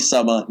 10, every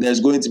summer, there's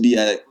going to be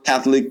a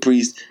Catholic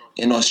priest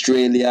in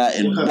Australia,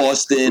 in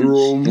Boston,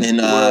 Rome,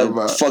 in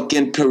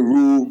fucking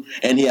Peru,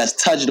 and he has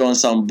touched on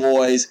some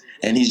boys,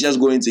 and he's just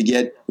going to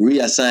get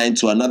reassigned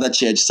to another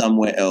church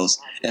somewhere else.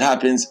 It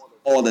happens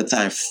all the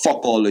time.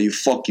 Fuck all of you.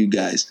 Fuck you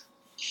guys.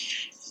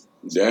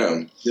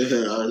 Damn.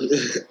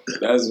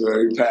 That's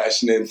very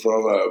passionate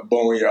from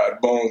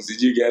Boneyard Bones.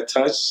 Did you get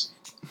touched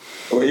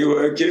when you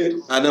were a kid?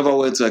 I never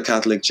went to a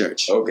Catholic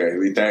church. Okay,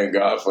 we thank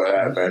God for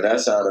that, man. That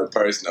sounded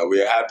personal.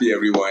 We're happy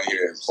everyone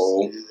here is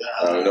whole.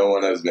 No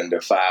one has been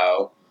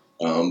defiled.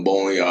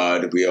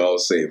 Boneyard, we all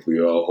safe.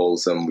 We all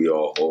wholesome. We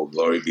all whole.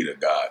 Glory be to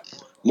God.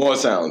 More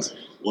sounds.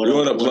 You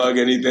want to plug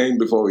anything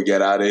before we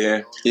get out of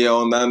here? Yeah,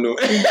 on that note.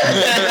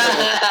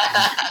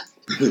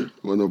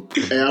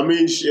 I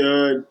mean,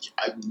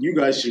 you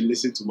guys should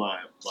listen to my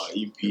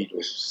EP.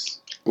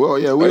 Well,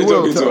 yeah, we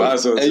will.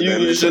 And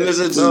you should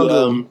listen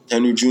to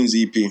Henry June's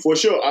EP. For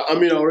sure. I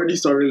mean, I already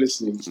started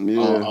listening.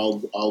 Yeah.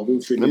 I'll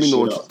go finish. Let me know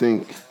what up. you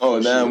think. Oh,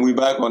 damn, we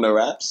back on the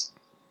raps?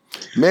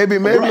 Maybe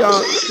Bro, you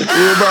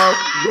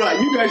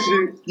guys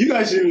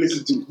shouldn't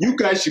listen to. You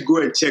guys should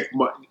go and check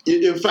my.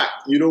 In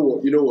fact, you know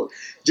what?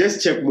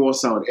 Just check More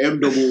Sound.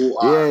 MOOR.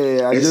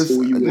 Yeah. I just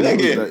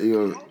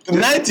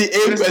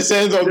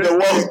 98% of the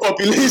world's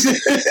population,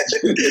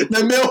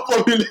 the male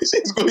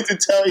population, is going to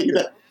tell you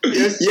that.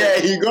 Yes,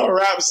 he got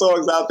rap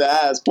songs out the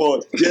ass.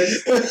 Pause.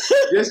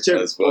 Just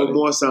check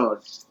More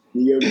Sound.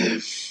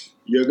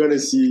 You're gonna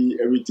see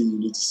everything you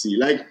need to see.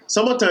 Like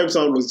Summertime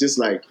Sound was just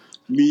like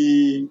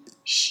me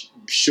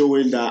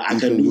showing that I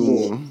can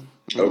do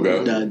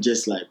more than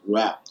just like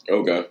rap.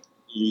 Okay.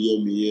 You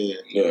get me?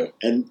 Yeah.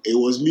 And it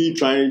was me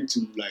trying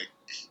to like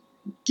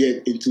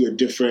get into a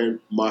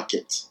different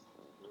market.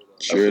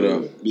 Straight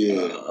up.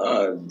 Yeah.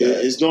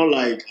 It's not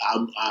like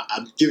I'm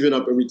giving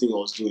up everything I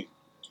was doing.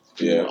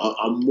 Yeah.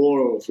 I'm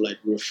more of like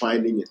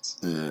refining it.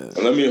 Yeah.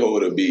 Well, let me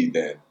hold a beat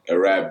then. A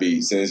rap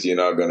beat, since you're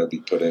not gonna be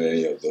putting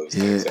any of those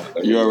things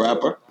out. You a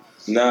rapper?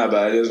 Nah,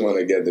 but I just want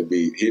to get the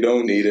beat. He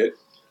don't need it.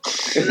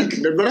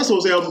 But that's what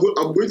I'm saying.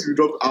 I'm going to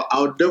drop.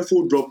 I'll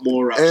definitely drop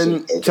more rap.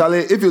 And Charlie,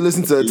 if you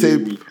listen to the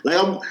tape,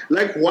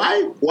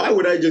 why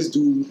would I just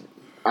do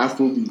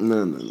Afrobeat?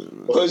 No.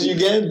 Because you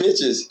getting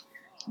bitches.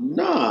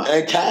 Nah.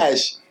 And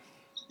cash.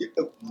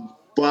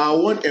 But I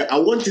want it all. I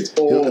want it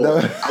all.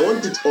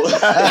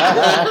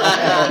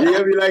 You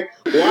know, like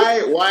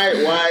why?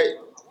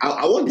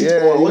 I want it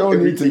Yeah, all. I you want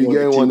don't need to be everything on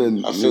getting the one table.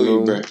 and I feel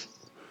you, bro.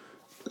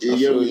 Yeah, I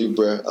feel yeah, you,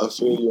 bro. I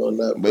feel you on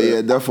that, But bro.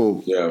 yeah,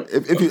 therefore, Yeah.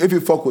 if you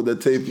fuck with the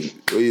tape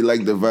or you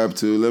like the vibe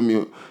too, let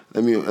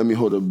me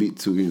hold a beat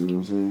too. You know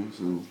what I'm saying?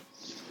 So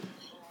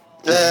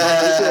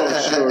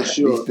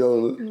Sure. we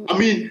still. I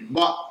mean,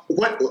 but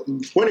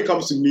when it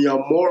comes to me,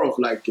 I'm more of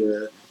like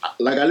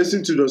I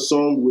listen to the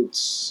song with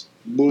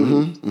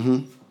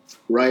Boom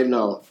right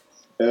now.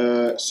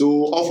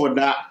 So off of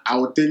that, I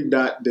would think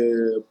that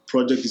the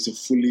project is a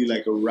fully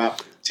like a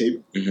rap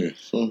tape.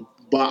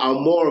 But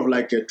I'm more of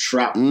like a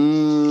trap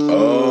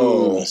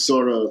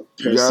sort of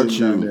person Got you.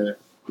 than a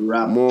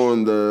rap More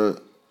on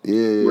the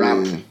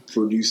rap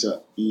producer.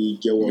 You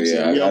get what I'm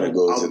saying? I Me, gotta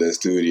go to the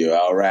studio.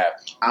 I'll rap.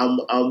 I'm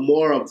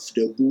more of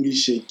the booty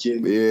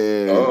shaking. by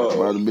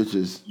the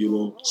bitches. You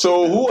know.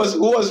 So who was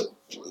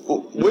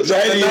which of the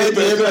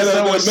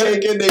 98% was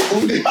shaking their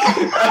booty?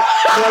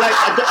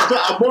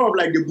 I'm more of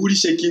like the booty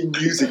shaking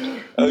music.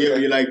 Yeah,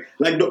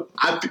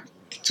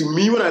 to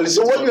me when I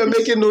listen. So when to you're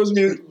making those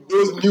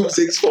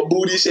musics for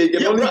booty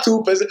shaking, only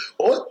 2%.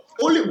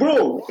 Only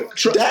bro.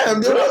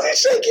 Damn, they wasn't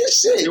shaking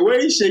shit. The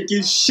way he's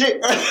shaking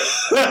shit.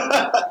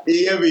 You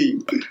hear me?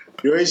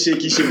 You ain't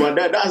shaking shit, but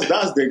that's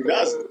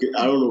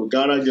I don't know,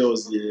 Ghana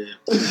girls, yeah.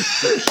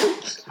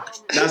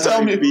 That's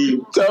how they be.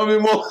 Tell me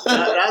more.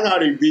 That's how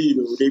they be,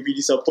 though. They be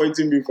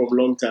disappointing me from a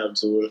long time,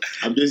 so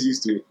I'm just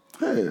used to it.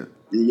 Yeah.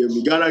 You get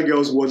me? Ghana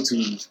girls want to.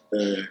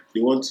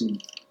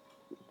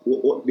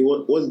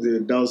 What's the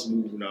dance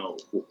move now?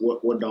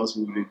 What dance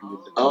move they do?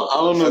 I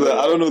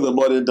don't know the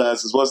modern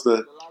dances. What's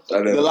the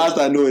last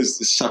I know is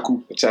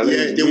shaku. Charlie,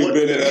 Yeah, we've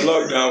been in a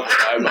lockdown for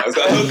 5 months.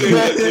 I don't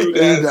think they do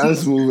that.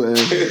 Dance move.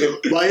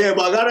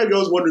 But Ghana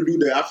girls want to do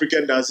the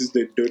African dances.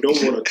 They don't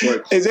want to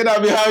twerk. Is it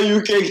not how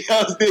UK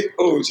girls do?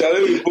 Oh,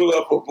 Charlie, we pull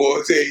up a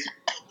ball thing.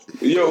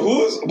 Yo,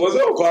 was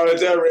it on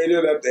Quarantine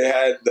Radio that they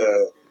had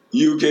the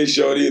UK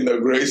shorty in the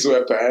gray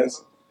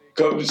sweatpants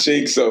come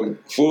shake some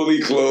fully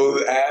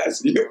clothed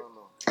ass? Yo.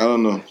 I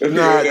don't know.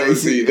 Nah, never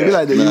seen it be that.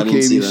 like the Nah, I UK.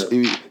 don't see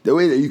that. The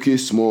way the UK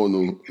is small,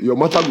 no. Your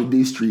matter with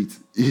day street.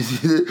 You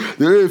see,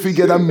 they don't even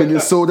get that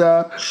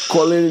Minnesota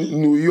calling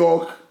New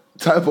York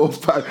type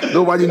of pack.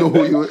 Nobody know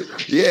who you.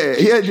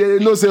 Yeah, they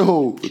know say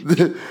who.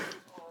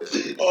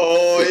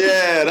 Oh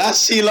yeah,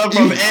 that's Sheila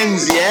from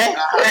Ends, yeah.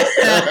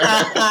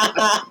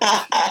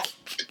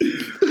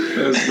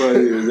 That's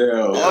funny as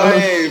hell.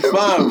 Hey,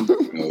 fam.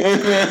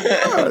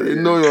 They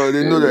know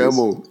the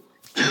MO.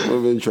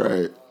 Don't even try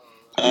it.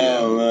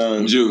 Oh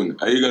man. June,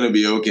 are you gonna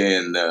be okay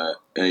in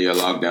your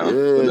lockdown for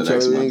Yeah, the next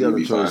Charlie, month? ain't got You'll a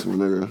be choice, fine.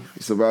 my nigga.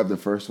 He survived the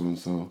first one,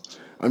 so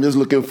I'm just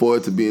looking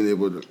forward to being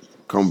able to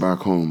come back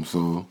home.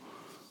 So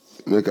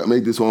make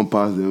this one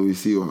pass, then we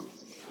see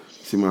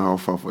how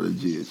far for the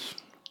GH.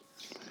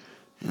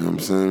 You know what I'm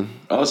saying?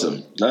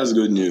 Awesome. That's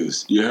good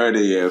news. You heard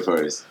it here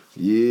first.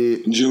 Yeah.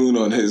 June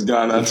on his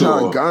Ghana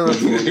tour. Ghana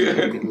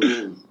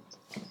tour.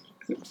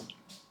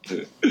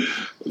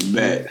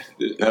 Bet.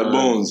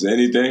 Bones,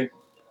 anything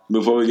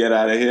before we get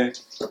out of here?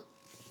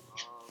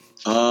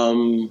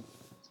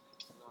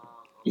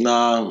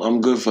 Nah,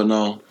 I'm good for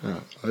now.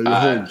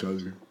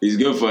 He's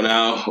good for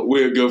now.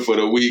 We're good for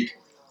the week.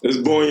 This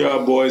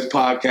Boneyard Boys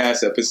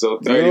podcast,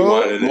 episode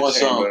 31 in the More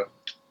chamber.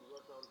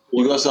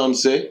 You got something to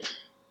say?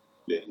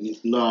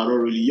 No, I don't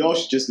really. Y'all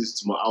should just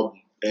listen to my album.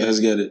 Let's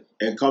get it.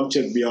 And come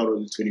check me out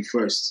on the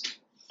 21st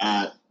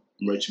at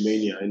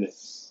Merchmania, innit?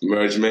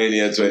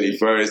 Merchmania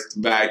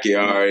 21st,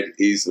 backyard,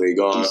 Eastleigh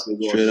gone.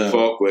 Straight up.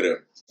 Fuck with him.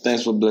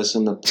 Thanks for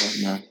blessing the pod,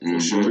 man.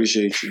 Mhm.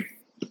 Appreciate you.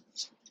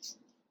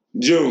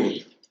 June.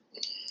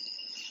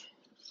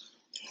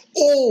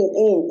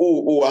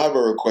 Oh! I have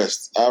a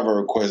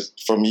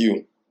request from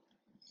you.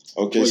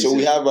 Okay, What so is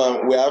we it? have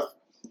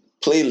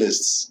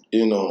playlists,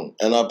 and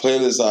our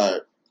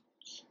playlists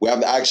we have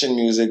the action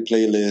music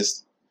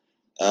playlist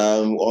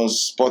on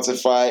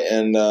Spotify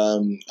and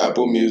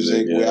Apple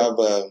Music. Yeah.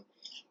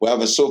 We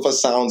have a Sofa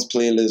Sounds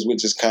playlist,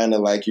 which is kind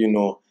of like in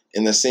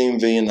the same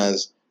vein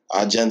as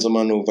our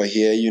gentleman over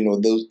here.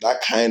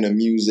 That kind of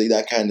music,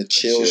 that kind of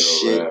chill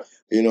shit. Rap.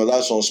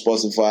 That's on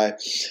Spotify.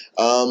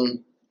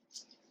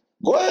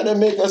 Go ahead and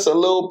make us a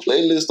little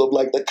playlist of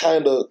like that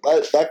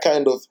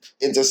kind of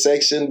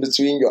intersection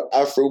between your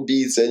Afro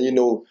beats and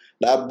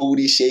that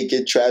booty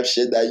shaking trap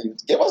shit that you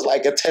give us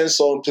like a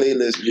 10-song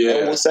playlist. Yeah.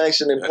 And we'll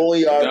sanction it.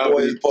 Boneyard That'll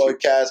Boys be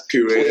podcast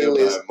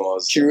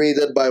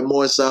curated by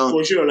More Sound.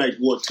 For sure, like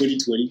what,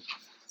 2020?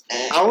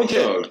 I don't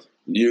care. Oh,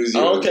 use I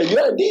your. don't care.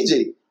 You're a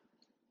DJ.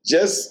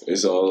 Just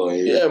It's all on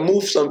you.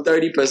 move some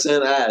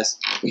 30% ass.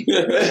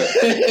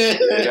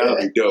 That'll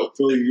be dope.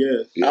 So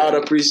yeah. I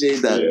would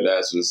appreciate that. Yeah,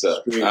 that's what's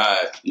up. All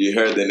right, you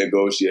heard the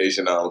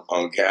negotiation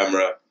on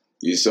camera.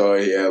 You saw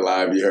it here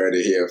live. You heard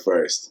it here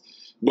first.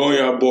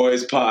 Boneyard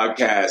Boys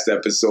podcast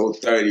episode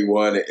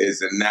 31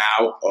 is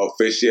now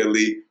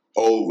officially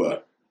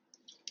over.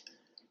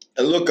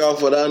 And look out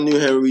for that new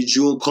Henry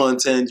June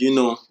content.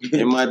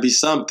 It might be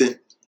something.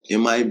 It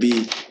might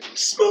be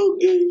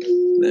smoking.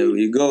 There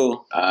we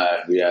go. All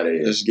right, we out of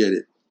here. Let's get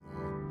it.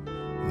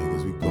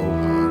 Niggas, we go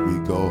hard,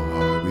 we go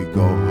hard, we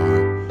go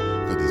hard.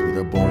 Cause this be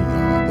the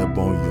boneyard, the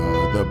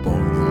boneyard, the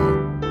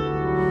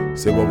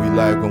Say what we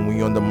like when we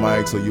on the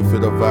mic, so you feel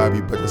the vibe,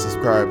 you better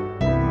subscribe.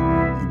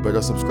 You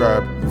better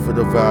subscribe, you feel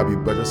the vibe, you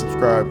better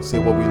subscribe. Say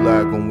what we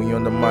like when we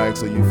on the mic,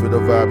 so you feel the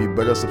vibe, you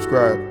better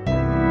subscribe.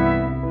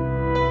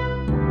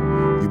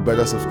 You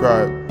better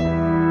subscribe.